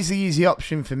PE's the easy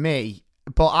option for me.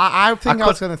 But I think I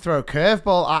was going to throw a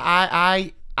curveball.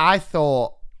 I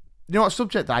thought, you know what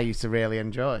subject I used to really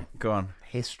enjoy? Go on.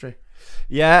 History.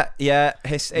 Yeah.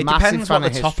 It depends what the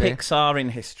topics are in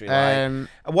history.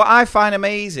 What I find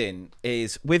amazing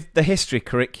is with the history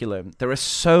curriculum, there are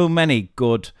so many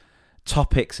good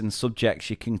topics and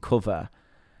subjects you can cover.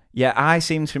 Yeah, I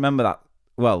seem to remember that.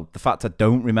 Well, the fact I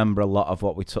don't remember a lot of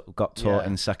what we got taught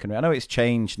in secondary. I know it's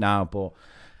changed now, but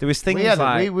there was things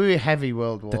we were heavy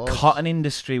World Wars. The cotton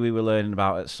industry we were learning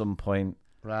about at some point,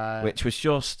 right? Which was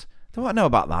just, I don't know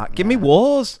about that. Give me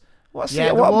wars. Wars?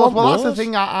 Well, that's the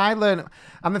thing I learned.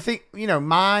 And the thing,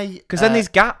 because then there's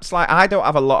gaps. Like, I don't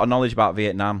have a lot of knowledge about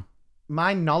Vietnam.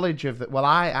 My knowledge of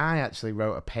I actually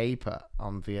wrote a paper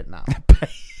on Vietnam.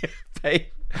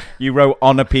 You wrote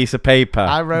on a piece of paper.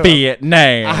 I wrote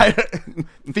Vietnam.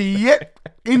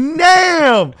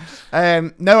 Vietnam.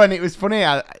 No, and it was funny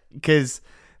because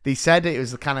they said it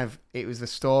was the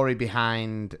story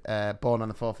behind Born on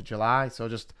the 4th of July. So I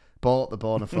just bought the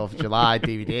Born on the 4th of July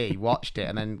DVD, watched it,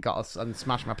 and then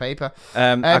smashed my paper.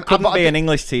 I couldn't be an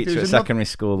English teacher at secondary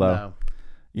school though.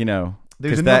 No.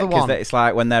 There's another one. It's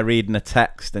like when they're reading a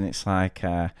text and it's like,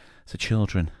 so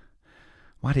children,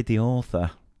 Why did the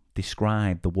author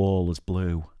describe the wall as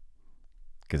blue?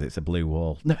 Because it's a blue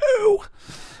wall. No!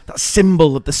 That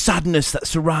symbol of the sadness that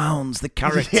surrounds the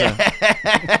character.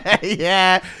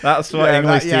 Yeah. That's what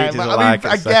English teachers are like.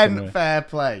 Again, fair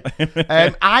play.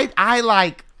 I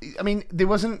like... I mean, there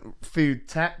wasn't food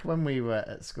tech when we were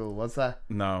at school, was there?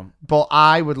 No. But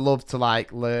I would love to,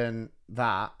 like, learn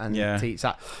that and teach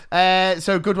that.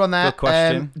 So, good one there. Good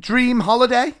question. Dream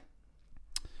holiday?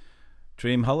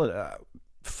 Dream holiday?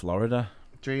 Florida.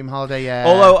 Dream holiday, yeah.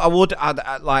 Although I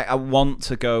want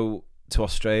to go to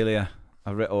Australia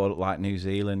or like New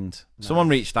Zealand. Nice. Someone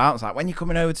reached out and was like, when are you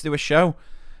coming over to do a show?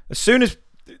 As soon as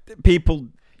people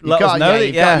let us know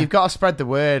you've got to spread the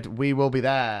word. We will be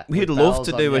there. We'd love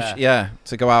to do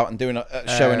to go out and do a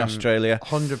show in Australia.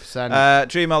 100%.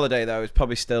 Dream holiday though is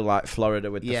probably still like Florida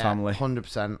with the family.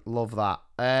 100%. Love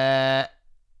that.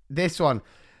 This one.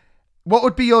 What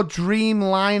would be your dream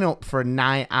lineup for a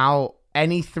night out?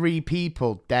 Any 3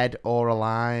 people, dead or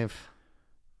alive?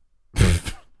 Well,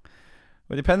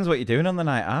 it depends what you're doing on the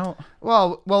night out.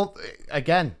 Well,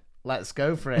 again, let's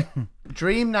go for it.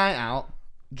 Dream night out,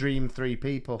 dream 3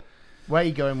 people. Where are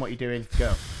you going? What are you doing?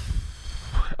 Go.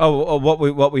 Oh,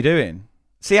 what we doing?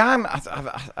 See,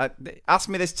 asked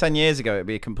me this 10 years ago, it'd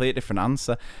be a completely different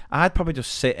answer. I'd probably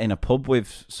just sit in a pub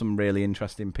with some really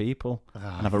interesting people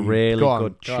and have a really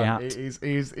good chat. Who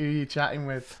are you chatting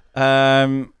with?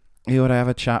 Who would I have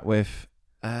a chat with?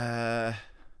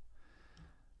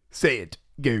 Say it.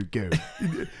 Go.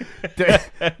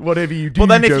 Whatever you do. Well,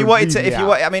 then if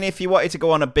you wanted to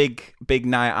go on a big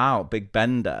night out, big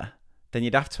bender, then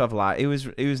you'd have to have like he was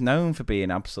known for being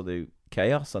absolute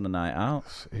chaos on a night out.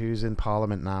 Who's in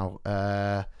Parliament now?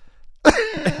 Yeah.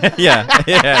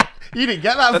 You didn't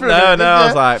get that. No. I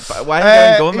was like, why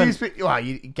are you going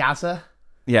government? Gaza.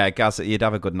 Yeah, Gaza. You'd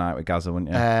have a good night with Gaza,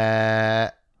 wouldn't you?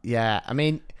 Yeah. I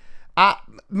mean,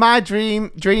 my dream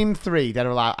 3 that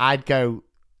are like, I'd go.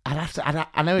 I'd have to.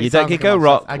 I know it's. You'd go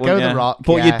Rock. I'd go the Rock,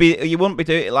 but you wouldn't be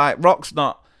doing it like Rock's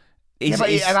not. I'd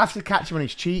have to catch him on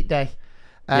his cheat day.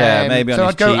 Maybe on his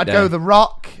cheat day. I'd go the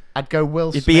Rock. I'd go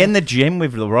Will Smith. You'd be in the gym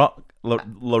with the Rock.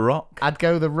 The Rock. I'd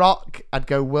go the Rock. I'd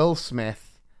go Will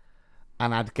Smith,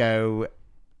 and I'd go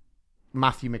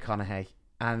Matthew McConaughey,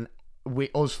 and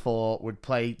us 4 would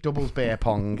play doubles beer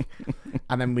pong,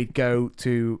 and then we'd go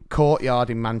to Courtyard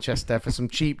in Manchester for some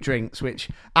cheap drinks, which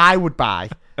I would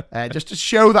buy, just to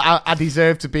show that I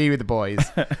deserve to be with the boys.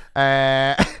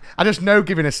 I just know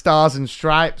giving a stars and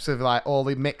stripes of like all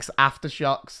the mixed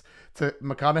aftershocks to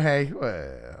McConaughey.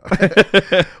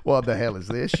 Well, what the hell is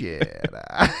this shit?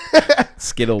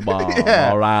 Skittle bomb. Yeah.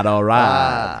 All right.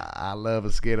 I love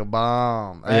a Skittle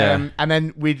bomb. And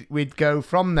then we'd go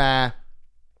from there.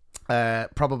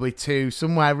 Probably to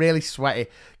somewhere really sweaty.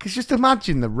 Because just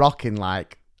imagine the Rock in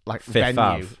like Fifth venue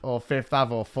Ave. or Fifth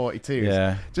Ave or 42.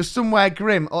 Yeah. Just somewhere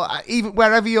grim, or even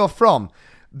wherever you're from.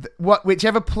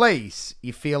 Whichever place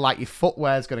you feel like your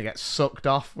footwear's going to get sucked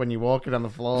off when you're walking on the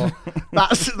floor.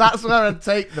 that's where I'd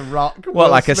take the Rock.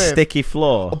 What, like Smith. A sticky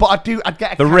floor? But I'd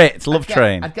get the Ritz Love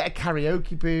Train. I'd get a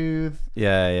karaoke booth.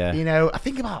 Yeah. You know, I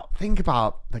think about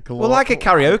the glory. Well, like a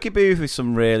karaoke booth with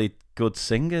some really good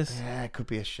singers. Yeah, it could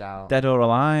be a shout. Dead or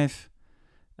alive.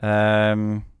 My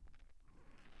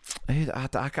mind's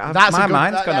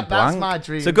gonna blank. That's my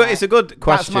dream. It's a good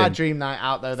question. That's my dream night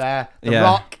out though.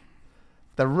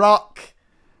 The Rock,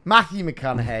 Matthew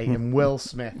McConaughey, and Will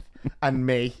Smith, and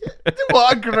me.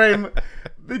 What a grim!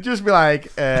 They'd just be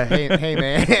like, "Hey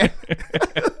man."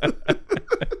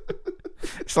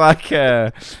 It's like,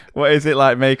 what is it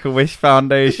like? Make-A-Wish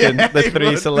Foundation. Yeah, the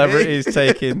 3 celebrities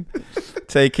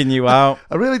taking you out.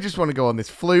 I really just want to go on this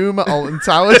flume at Alton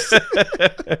Towers.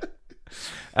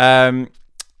 I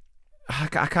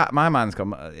can't. My mind's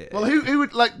gone. Well, who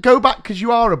would like go back because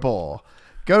you are a bore?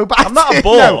 Go back. I'm not a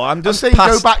bore. No, I'm saying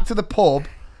go back to the pub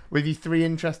with your 3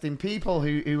 interesting people.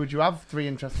 Who would you have? 3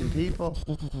 interesting people.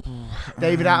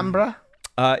 David Attenborough.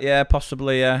 Yeah,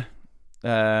 possibly. Yeah.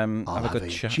 Have a good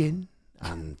chat. Gin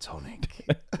and tonic.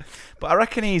 But I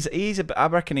reckon he's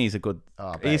a good.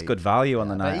 He's good value on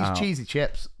the night out. He's cheesy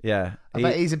chips. Yeah. I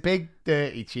bet he's a big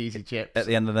dirty cheesy chips at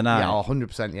the end of the night. Yeah,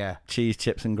 100%. Yeah. Cheese,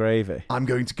 chips, and gravy. I'm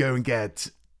going to go and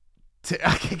get.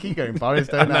 I keep going Boris,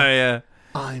 don't I? No, yeah.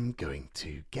 I'm going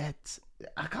to get.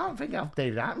 I can't think of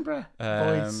David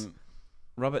Attenborough.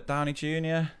 Robert Downey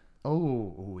Jr.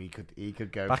 Oh, he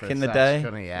could go back for in the sex, day.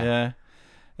 Couldn't he? Yeah.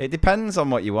 It depends on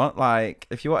what you want. Like,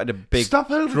 if you wanted a big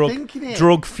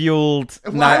drug-fueled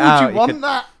night out. Why would you want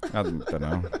that? I don't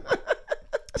know.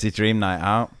 It's your dream night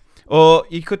out. Or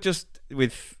you could just,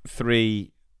 with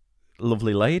 3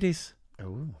 lovely ladies.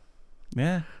 Oh.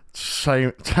 Yeah.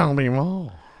 So, tell me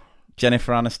more.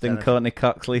 Jennifer Aniston, Courtney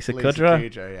Cox, Lisa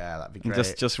Kudrow. Yeah, that'd be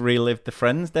great. Just relive the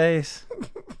Friends days.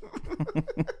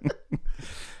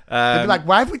 They'd be like,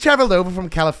 why have we travelled over from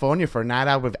California for a night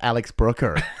out with Alex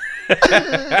Brooker?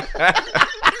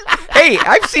 Hey,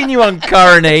 I've seen you on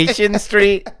Coronation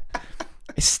Street.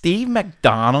 Steve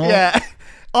McDonald? Yeah.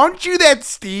 Aren't you that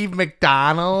Steve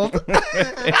McDonald?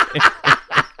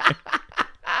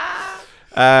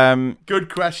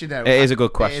 Good question, though. It is a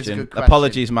good question.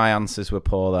 Apologies, my answers were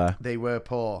poor there. They were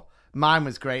poor. Mine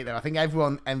was great, though. I think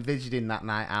everyone envisioning that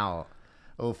night out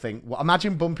will think, well,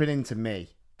 imagine bumping into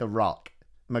me, The Rock,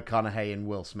 McConaughey, and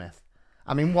Will Smith.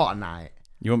 I mean, what a night.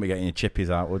 You wouldn't be getting your chippies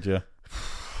out, would you?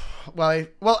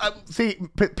 See,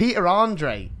 Peter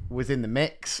Andre was in the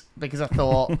mix because I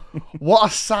thought, what a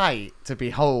sight to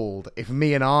behold if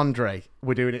me and Andre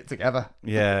were doing it together.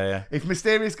 Yeah. If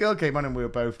Mysterious Girl came on and we were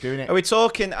both doing it. Are we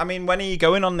talking, I mean, when are you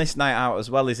going on this night out as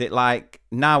well? Is it like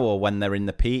now or when they're in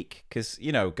the peak? Because,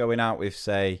 going out with,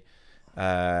 say,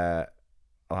 like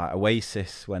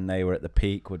Oasis when they were at the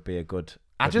peak would be a good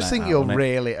I just think you're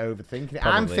really overthinking it.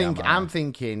 I'm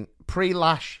thinking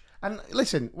pre-lash. And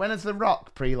listen, when is The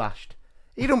Rock pre-lashed?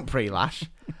 He don't pre-lash.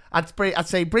 I'd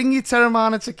say, bring your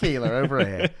Terramana tequila over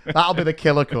here. That'll be the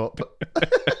killer cup.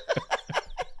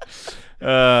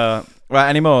 Right,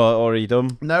 any more, or are you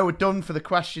done? No, we're done for the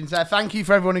questions there. Thank you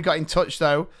for everyone who got in touch,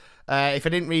 though. If I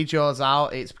didn't read yours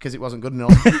out, it's because it wasn't good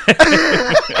enough.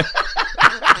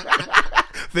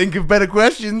 Think of better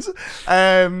questions.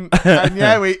 And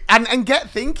get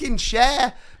thinking,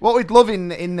 share. What we'd love in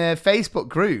the Facebook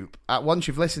group, once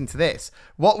you've listened to this,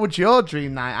 what would your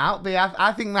dream night out be?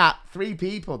 I think that 3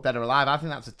 people dead or alive, I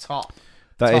think that's a top.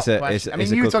 That is question. I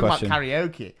mean, you were talking about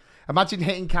karaoke. Imagine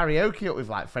hitting karaoke up with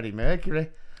like Freddie Mercury.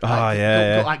 Go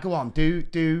on,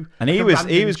 do. And he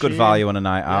was good value on a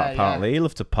night out. Apparently, He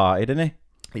loved to party, didn't he?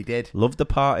 He did. Loved the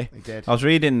party. He did. I was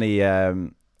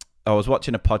reading I was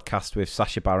watching a podcast with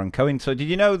Sacha Baron Cohen. So did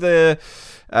you know the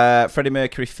Freddie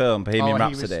Mercury film, Bohemian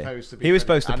Rhapsody? He was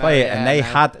supposed to play it, and they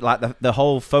had like the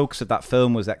whole focus of that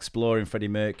film was exploring Freddie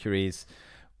Mercury's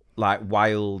like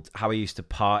wild, how he used to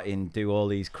party and do all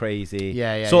these crazy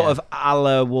sort of a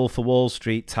la Wolf of Wall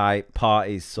Street type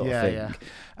parties sort of thing.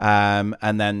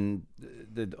 And then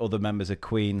the other members of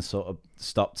Queen sort of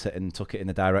stopped it and took it in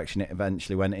the direction it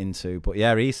eventually went into. But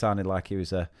yeah, he sounded like he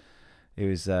was he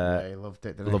loved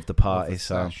it. Loved the party.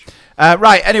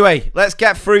 Right. Anyway, let's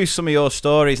get through some of your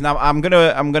stories. Now, I'm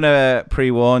gonna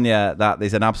pre-warn you that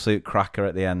there's an absolute cracker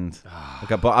at the end.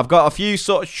 Okay, but I've got a few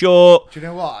sort of short. Do you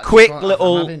know what? Quick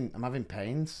little. I'm having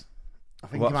pains. I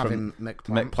think I'm having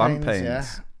McPlant pains. Yeah.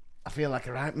 I feel like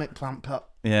a right McPlant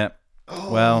pup. Yeah. Oh.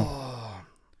 Well,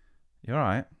 you're all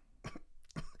right.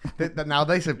 Now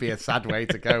this would be a sad way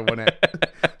to go, wouldn't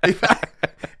it?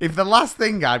 If the last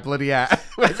thing I bloody ate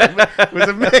was a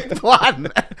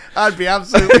McPlant, I'd be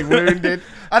absolutely wounded.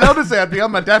 And honestly, I'd be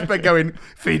on my deathbed going,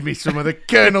 feed me some of the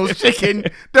Colonel's chicken.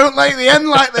 Don't like the end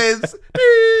like this.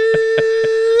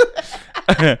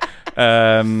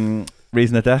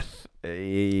 Reason of death?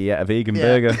 He ate a vegan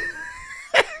burger.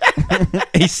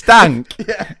 He stank.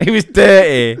 Yeah. He was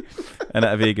dirty. And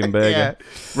at a vegan burger. Yeah.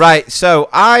 Right, so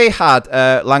I had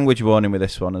a language warning with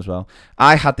this one as well.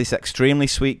 I had this extremely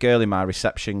sweet girl in my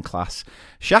reception class.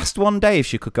 She asked one day if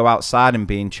she could go outside and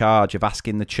be in charge of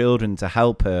asking the children to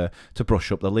help her to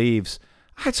brush up the leaves.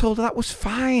 I told her that was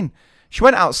fine. She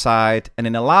went outside and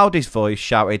in a loudest voice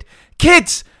shouted,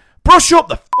 "Kids, brush up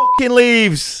the fucking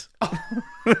leaves!"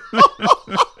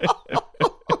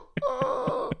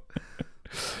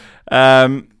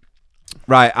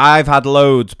 Right, I've had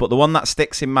loads, but the one that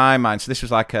sticks in my mind, so this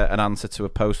was like an answer to a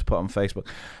post put on Facebook,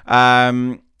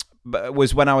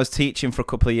 was when I was teaching for a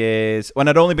couple of years, when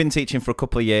I'd only been teaching for a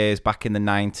couple of years back in the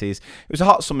 90s. It was a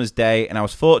hot summer's day, and I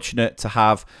was fortunate to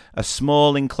have a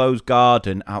small enclosed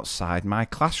garden outside my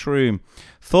classroom.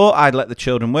 Thought I'd let the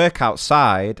children work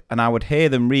outside, and I would hear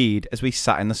them read as we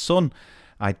sat in the sun.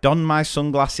 I donned my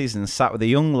sunglasses and sat with a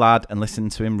young lad and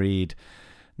listened to him read.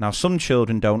 Now, some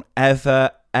children don't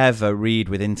ever read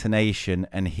with intonation,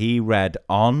 and he read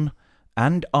on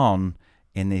and on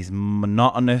in his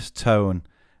monotonous tone,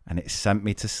 and it sent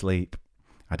me to sleep.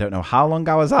 I don't know how long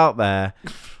I was out there,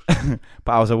 but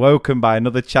I was awoken by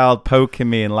another child poking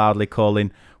me and loudly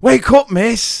calling, "Wake up,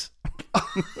 miss!"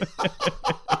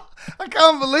 I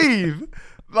can't believe,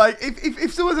 like,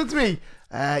 if someone said to me,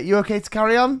 "You okay to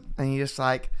carry on?" and you're just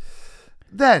like,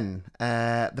 then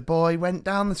the boy went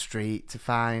down the street to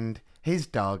find his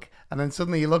dog, and then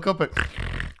suddenly you look up at...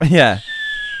 Yeah.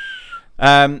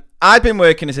 I'd been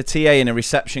working as a TA in a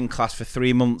reception class for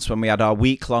 3 months when we had our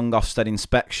week-long Ofsted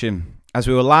inspection. As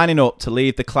we were lining up to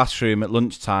leave the classroom at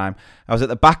lunchtime, I was at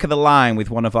the back of the line with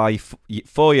one of our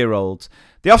 4-year-olds.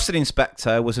 The Ofsted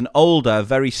inspector was an older,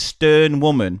 very stern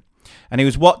woman, and he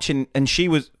was watching, and she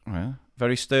was...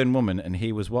 very stern woman, and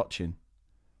he was watching.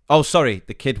 Oh, sorry,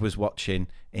 the kid was watching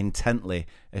intently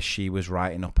as she was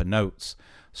writing up her notes.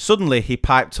 Suddenly, he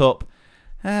piped up,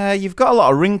 "You've got a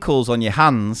lot of wrinkles on your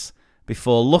hands,"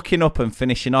 before looking up and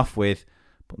finishing off with,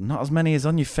 "But not as many as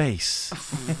on your face."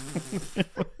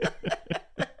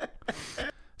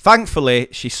 Thankfully,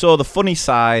 she saw the funny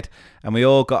side, and we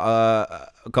all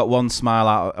got one smile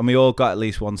out, and we all got at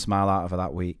least one smile out of her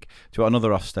that week. Do you want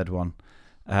another Ofsted one?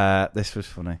 This was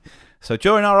funny. So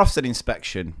during our Ofsted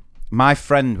inspection, my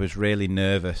friend was really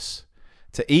nervous.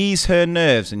 To ease her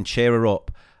nerves and cheer her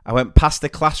up, I went past the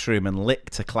classroom and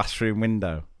licked a classroom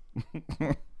window.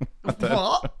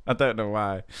 What? I don't know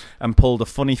why. And pulled a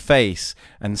funny face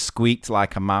and squeaked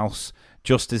like a mouse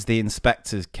just as the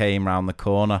inspectors came round the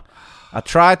corner. I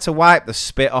tried to wipe the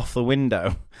spit off the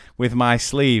window with my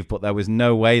sleeve, but there was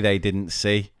no way they didn't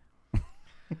see.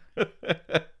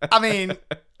 I mean,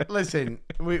 listen,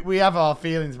 we have our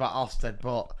feelings about Ofsted,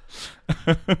 but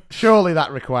surely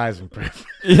that requires improvement.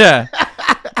 Yeah.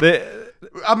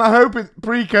 I'm hoping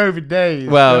pre-COVID days.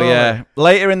 Well, surely. yeah.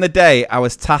 Later in the day, I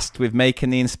was tasked with making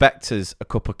the inspectors a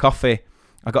cup of coffee.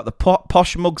 I got the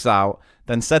posh mugs out,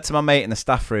 then said to my mate in the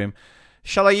staff room,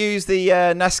 "Shall I use the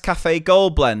Nescafe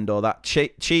Gold Blend or that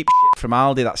cheap shit from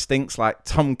Aldi that stinks like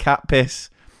tomcat piss?"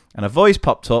 And a voice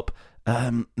popped up,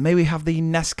 "May we have the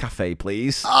Nescafe,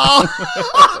 please?" Oh.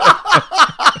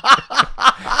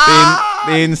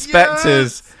 The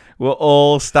inspectors were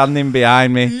all standing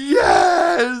behind me.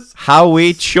 Yes! How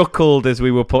we chuckled as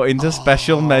we were put into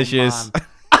special measures.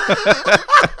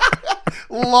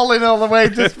 Lolling all the way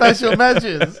to special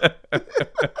measures.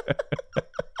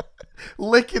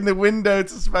 Licking the window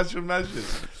to special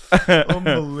measures.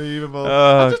 Unbelievable.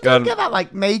 Oh, I just God. don't get that,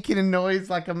 like, making a noise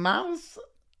like a mouse.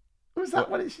 Was that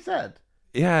what she said?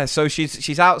 Yeah, so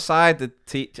she's outside the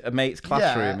a mate's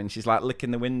classroom, Yeah. and she's like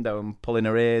licking the window and pulling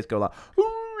her ears, go like,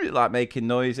 "Ooh," like making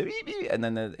noise, and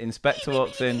then the inspector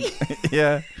walks in.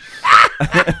 Yeah.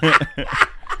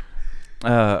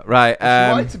 Right. If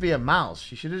she wanted to be a mouse,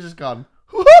 she should have just gone,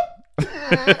 "Whoop."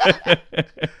 Hi,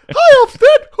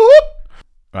 Ofsted. Whoop.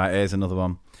 Right, here's another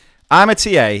one. I'm a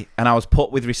TA, and I was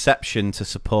put with reception to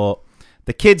support.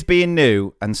 The kids being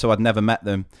new, and so I'd never met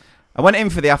them. I went in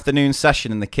for the afternoon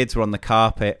session and the kids were on the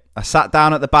carpet. I sat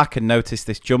down at the back and noticed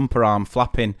this jumper arm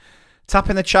flapping.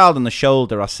 Tapping the child on the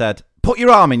shoulder, I said, "Put your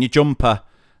arm in your jumper."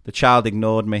 The child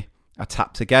ignored me. I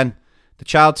tapped again. The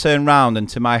child turned round and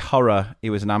to my horror, he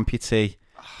was an amputee.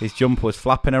 His jumper was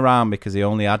flapping around because he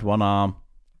only had one arm.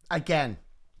 Again,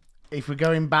 if we're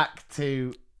going back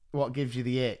to what gives you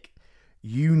the ick,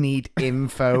 you need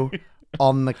info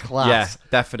on the class. Yeah,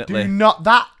 definitely. Do not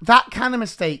that kind of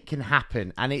mistake can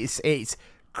happen, and it's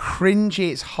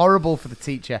cringy. It's horrible for the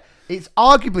teacher. It's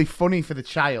arguably funny for the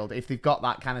child if they've got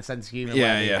that kind of sense of humor.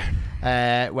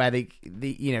 Where they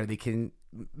they can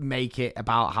make it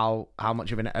about how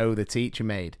much of an O the teacher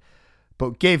made.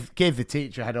 But give the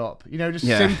teacher a head up.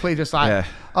 Simply just like,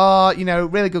 "Oh,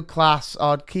 really good class.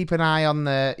 Or keep an eye on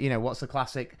the, what's the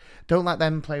classic? Don't let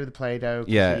them play with the Play-Doh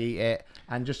because you eat it."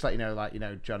 And just let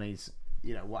Johnny's,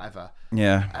 whatever.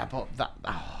 Yeah. But that,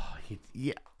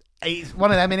 it's one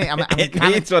of them, innit?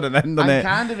 It's one of them, doesn't it? I'm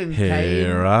kind of in pain.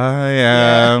 Here I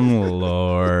am,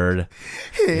 Lord.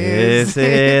 Is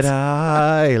it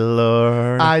I,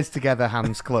 Lord? Eyes together,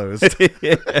 hands closed.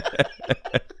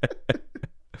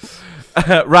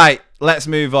 Right, let's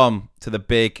move on to the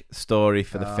big story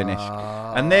for the finish.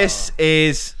 And this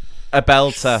is a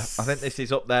belter. I think this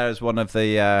is up there as one of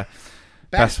the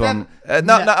best one.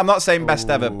 No, I'm not saying best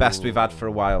ever, best we've had for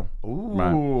a while. Ooh.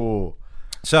 Right.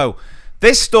 So,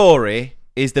 this story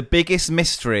is the biggest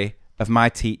mystery of my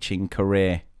teaching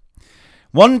career.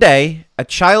 One day, a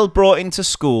child brought into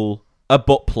school a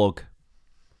butt plug.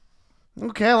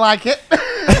 Okay, I like it.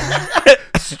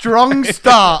 Strong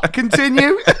start.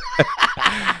 Continue.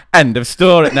 End of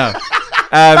story. No.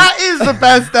 That is the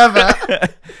best ever.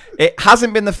 It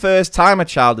hasn't been the first time a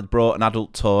child had brought an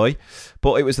adult toy,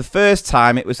 but it was the first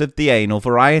time it was of the anal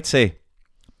variety.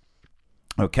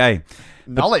 Okay.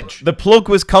 Knowledge. The plug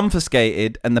was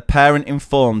confiscated and the parent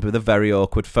informed with a very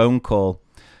awkward phone call.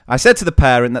 I said to the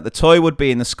parent that the toy would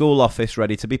be in the school office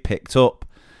ready to be picked up.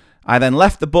 I then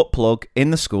left the butt plug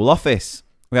in the school office.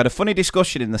 We had a funny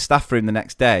discussion in the staff room the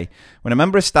next day when a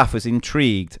member of staff was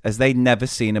intrigued as they'd never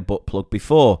seen a butt plug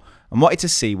before and wanted to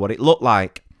see what it looked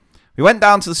like. We went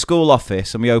down to the school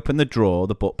office and we opened the drawer.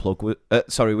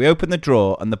 We opened the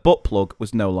drawer and the butt plug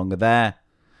was no longer there.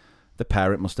 The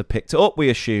parent must have picked it up, we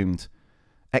assumed.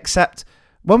 Except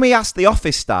when we asked the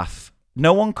office staff,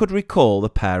 no one could recall the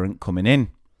parent coming in.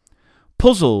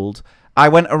 Puzzled, I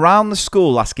went around the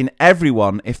school asking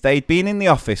everyone if they'd been in the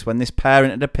office when this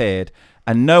parent had appeared,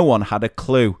 and no one had a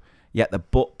clue, yet the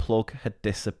butt plug had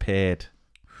disappeared.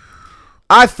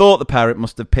 I thought the parent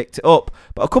must have picked it up,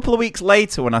 but a couple of weeks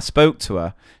later when I spoke to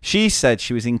her, she said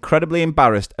she was incredibly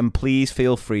embarrassed and please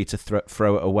feel free to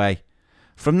throw it away.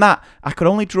 From that, I could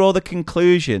only draw the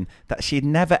conclusion that she had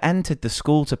never entered the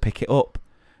school to pick it up,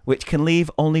 which can leave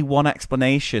only one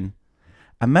explanation.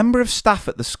 A member of staff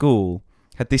at the school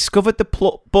had discovered the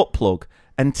butt plug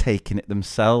and taken it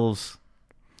themselves.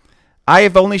 I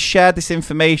have only shared this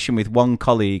information with one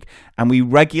colleague, and we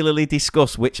regularly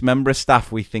discuss which member of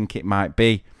staff we think it might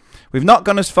be. We've not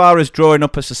gone as far as drawing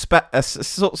up a suspect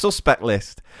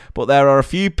list, but there are a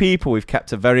few people we've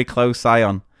kept a very close eye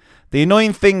on. The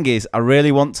annoying thing is, I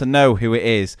really want to know who it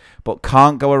is, but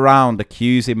can't go around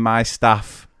accusing my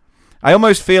staff. I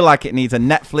almost feel like it needs a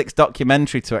Netflix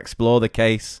documentary to explore the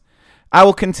case. I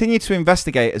will continue to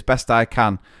investigate as best I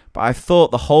can, but I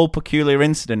thought the whole peculiar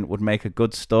incident would make a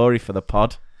good story for the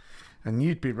pod. And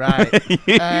you'd be right.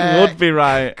 You would be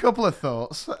right. Couple of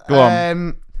thoughts. Go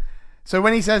on. So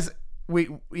when he says,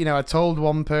 I told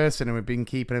one person and we've been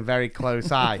keeping a very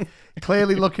close eye,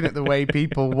 clearly looking at the way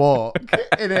people walk,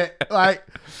 are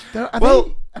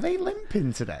they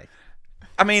limping today?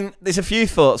 I mean, there's a few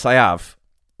thoughts I have.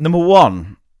 Number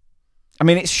one, I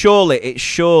mean, it's surely, if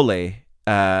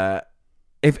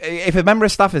a member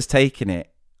of staff has taken it,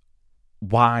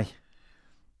 why?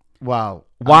 Well,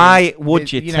 why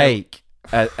would you take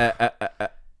a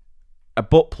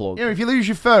butt plug? If you lose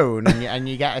your phone and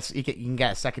you can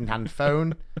get a second-hand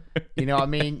phone, you know what I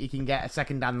mean? You can get a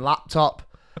second-hand laptop.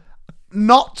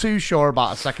 Not too sure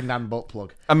about a second-hand butt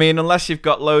plug. I mean, unless you've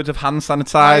got loads of hand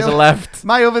sanitizer left.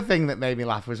 My other thing that made me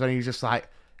laugh was when he was just like,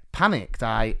 panicked.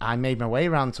 I made my way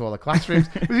around to all the classrooms.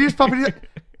 Was he just popping?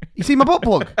 You see my butt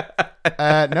plug?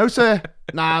 No, sir.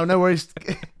 No worries.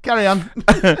 Carry on.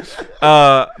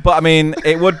 But I mean,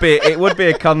 it would be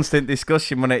a constant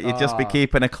discussion, wouldn't it? You'd just be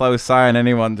keeping a close eye on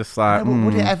anyone, just like. No,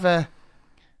 would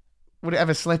it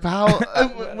ever slip out?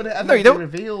 Would it ever be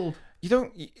revealed?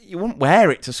 You wouldn't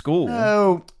wear it to school.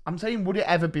 No, I'm saying, would it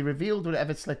ever be revealed? Would it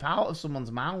ever slip out of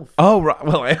someone's mouth? Oh right.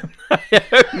 Well, I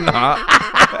hope not.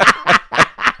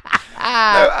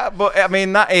 No, but I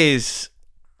mean, that is.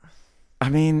 I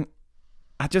mean,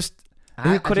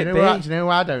 who could it be? Do you know who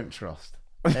I don't trust?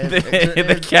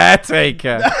 The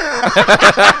caretaker.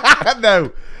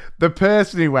 No, the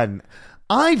person who went,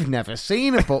 I've never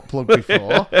seen a butt plug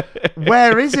before.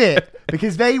 Where is it?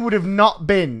 Because they would have not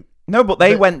been. No, but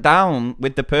they went down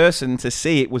with the person to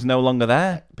see it was no longer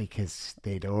there. Because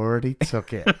they'd already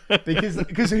took it.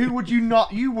 Because who would you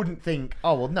not? You wouldn't think,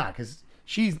 oh, well, no, because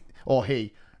she's, or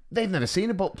he, they've never seen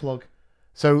a butt plug.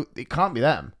 So it can't be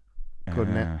them.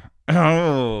 Couldn't it?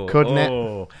 Couldn't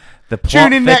it? The plot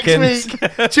Tune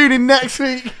in next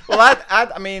week. Well,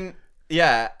 I mean,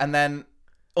 yeah, and then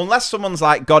unless someone's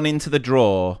like gone into the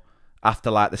drawer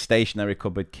after like the stationery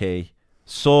cupboard key,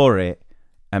 saw it,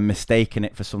 and mistaken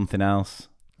it for something else.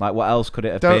 Like, what else could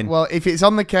it have been? Well, if it's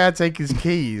on the caretaker's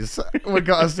keys, we've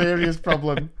got a serious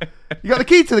problem. You got the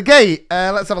key to the gate?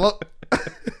 Let's have a look.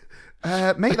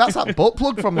 Mate, that's that butt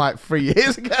plug from like 3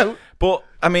 years ago. But,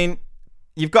 I mean,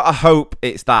 you've got to hope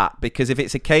it's that, because if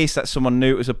it's a case that someone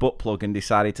knew it was a butt plug and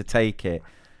decided to take it,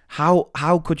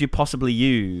 how could you possibly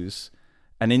use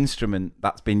an instrument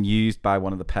that's been used by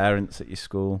one of the parents at your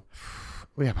school?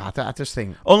 Yeah, I just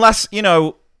think... Unless,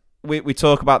 we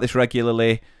talk about this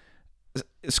regularly,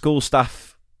 school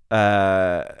staff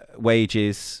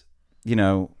wages, we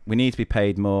need to be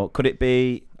paid more. Could it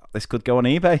be, this could go on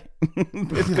eBay?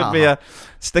 This could be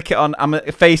stick it on a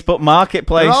Facebook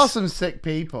marketplace. There are some sick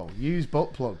people. Use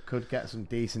butt plug, could get some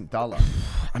decent dollar.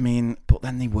 I mean, but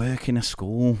then they work in a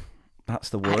school. That's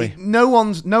the worry. No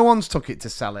one's took it to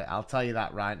sell it, I'll tell you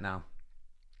that right now.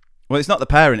 Well, it's not the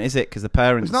parent, is it? Because the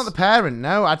parents... It's not the parent,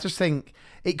 no. I just think...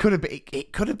 It could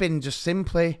have been just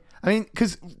simply... I mean,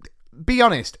 because, be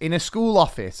honest, in a school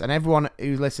office, and everyone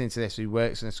who's listening to this who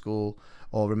works in a school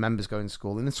or remembers going to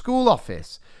school, in the school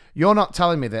office, you're not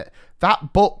telling me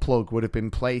that butt plug would have been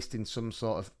placed in some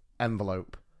sort of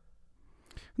envelope.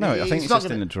 No, I think it's just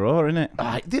in a drawer, isn't it?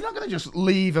 They're not going to just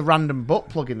leave a random butt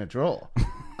plug in a drawer.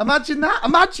 Imagine that.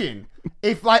 Imagine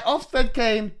if, like, Ofsted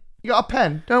came, you got a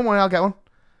pen? Don't worry, I'll get one.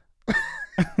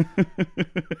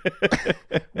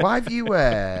 Why have you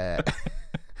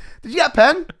did you get a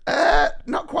pen?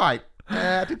 Not quite.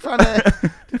 I did find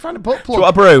a butt plug. Do you want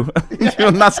a brew? Do you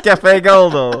want Nescafe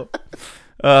Gold or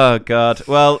Oh God!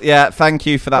 Well, yeah. Thank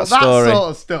you for that story. That sort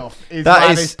of stuff is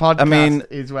why this podcast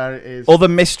is where it is. Other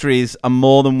mysteries are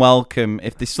more than welcome.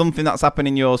 If there's something that's happened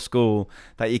in your school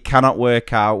that you cannot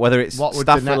work out, whether it's what would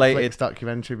staff the related, Netflix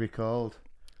documentary be called?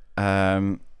 Let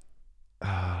me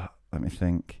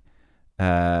think.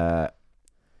 I'm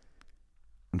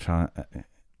trying.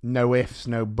 No ifs,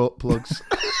 no butt plugs.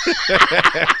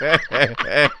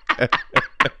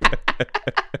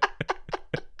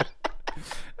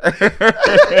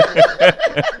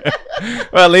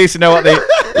 Well, at least you know what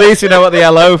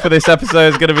the LO for this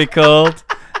episode is going to be called.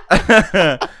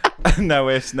 No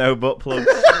ifs, no butt plugs.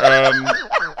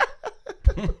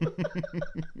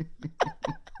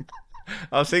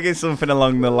 I was thinking something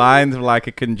along the lines of like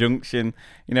a conjunction,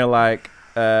 like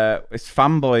it's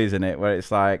fanboys in it, where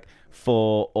it's like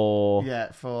for or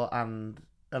for and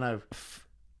I know.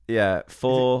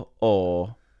 For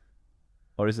or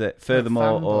is it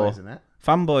furthermore fanboys, or isn't it?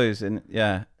 Fanboys and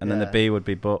then the B would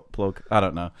be butt plug. I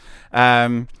don't know.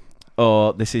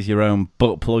 Or this is your own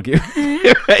butt plug you're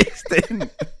wasting.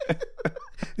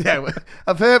 Yeah,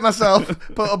 I've hurt myself.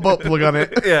 Put a butt plug on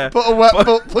it. Yeah. Put a wet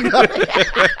butt plug on it.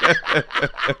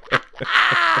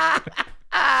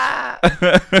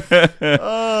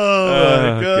 Oh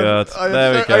my God.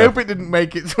 There we go. I hope it didn't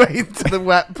make its way into the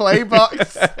wet play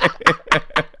box.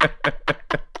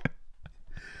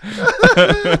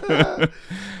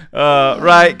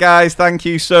 Right, guys, thank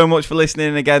you so much for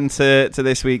listening again to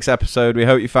this week's episode. We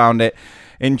hope you found it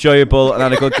enjoyable and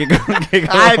had a good giggle.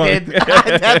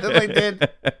 I definitely did.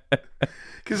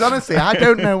 Because honestly, I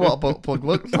don't know what a butt plug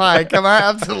looks like. I might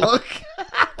have to look.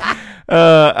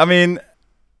 I mean,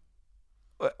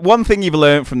 one thing you've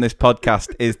learned from this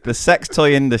podcast is the sex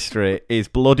toy industry is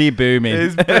bloody booming.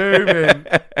 It's booming.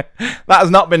 That has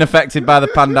not been affected by the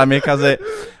pandemic, has it?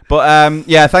 But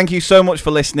thank you so much for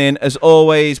listening. As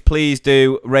always, please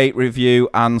do rate, review,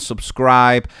 and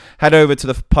subscribe. Head over to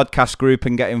the podcast group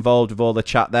and get involved with all the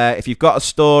chat there. If you've got a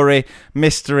story,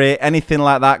 mystery, anything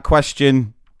like that,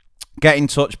 question, get in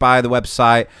touch by the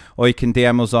website, or you can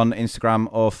DM us on Instagram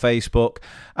or Facebook.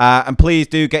 And please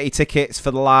do get your tickets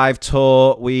for the live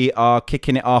tour. We are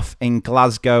kicking it off in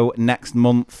Glasgow next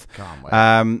month. Can't wait.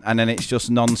 And then it's just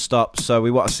non-stop. So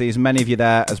we want to see as many of you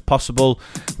there as possible.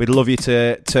 We'd love you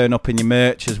to turn up in your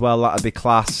merch as well. That'd be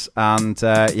class. And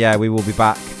we will be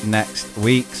back next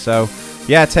week. So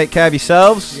take care of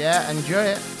yourselves. Yeah, enjoy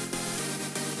it.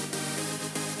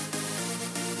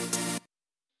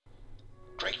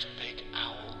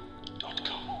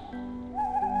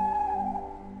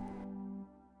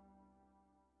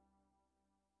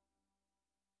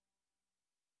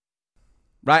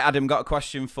 Right, Adam, got a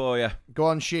question for you. Go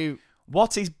on, shoot.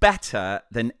 What is better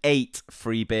than 8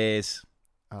 free beers?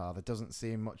 Oh, there doesn't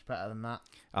seem much better than that.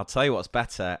 I'll tell you what's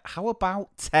better. How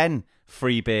about 10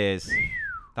 free beers?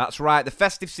 That's right, the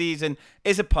festive season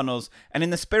is upon us, and in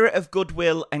the spirit of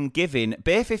goodwill and giving,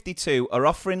 Beer 52 are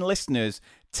offering listeners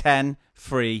 10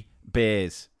 free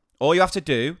beers. All you have to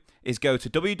do is go to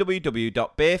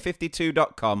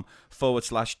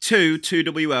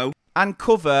www.beer52.com/2 and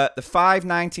cover the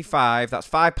 £5.95, that's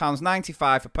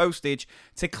 £5.95 for postage,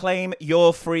 to claim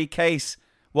your free case.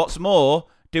 What's more,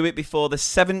 do it before the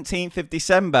 17th of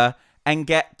December and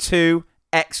get 2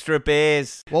 extra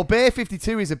beers. Well, Beer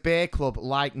 52 is a beer club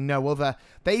like no other.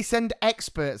 They send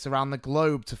experts around the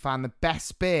globe to find the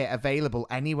best beer available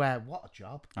anywhere. What a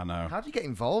job. I know. How do you get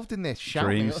involved in this?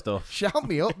 Dream stuff. Shout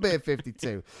me up, Beer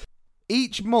 52.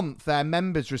 Each month, their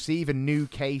members receive a new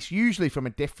case, usually from a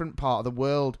different part of the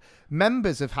world.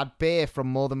 Members have had beer from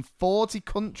more than 40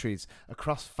 countries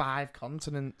across 5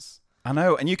 continents. I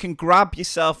know, and you can grab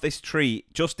yourself this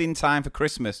treat just in time for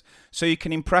Christmas so you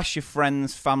can impress your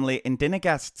friends, family, and dinner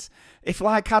guests. If,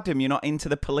 like Adam, you're not into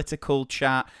the political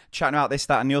chatting about this,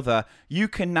 that, and the other, you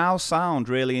can now sound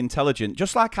really intelligent,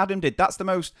 just like Adam did. That's the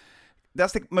most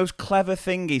clever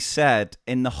thing he said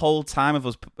in the whole time of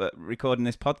us recording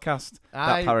this podcast,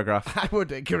 that paragraph. I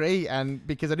would agree, and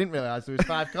because I didn't realise there was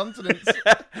 5 continents.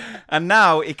 And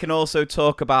now he can also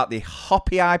talk about the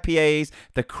hoppy IPAs,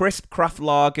 the crisp craft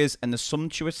lagers, and the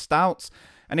sumptuous stouts.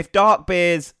 And if dark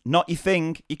beer's not your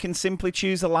thing, you can simply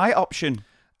choose a light option.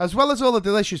 As well as all the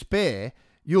delicious beer,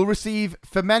 you'll receive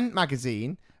Ferment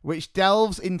magazine, which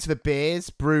delves into the beers,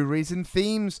 breweries, and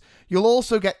themes. You'll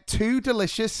also get 2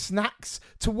 delicious snacks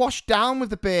to wash down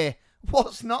with the beer.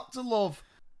 What's not to love?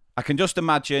 I can just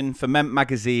imagine Ferment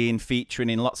magazine featuring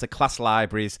in lots of class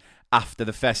libraries after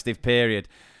the festive period.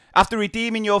 After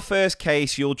redeeming your first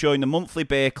case, you'll join the monthly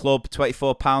beer club,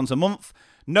 £24 a month.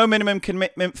 No minimum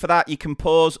commitment for that. You can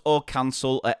pause or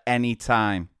cancel at any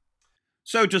time.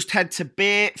 So just head to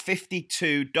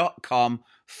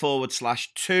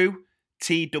beer52.com/2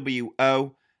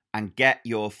 TWO and get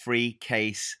your free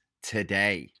case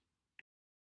today.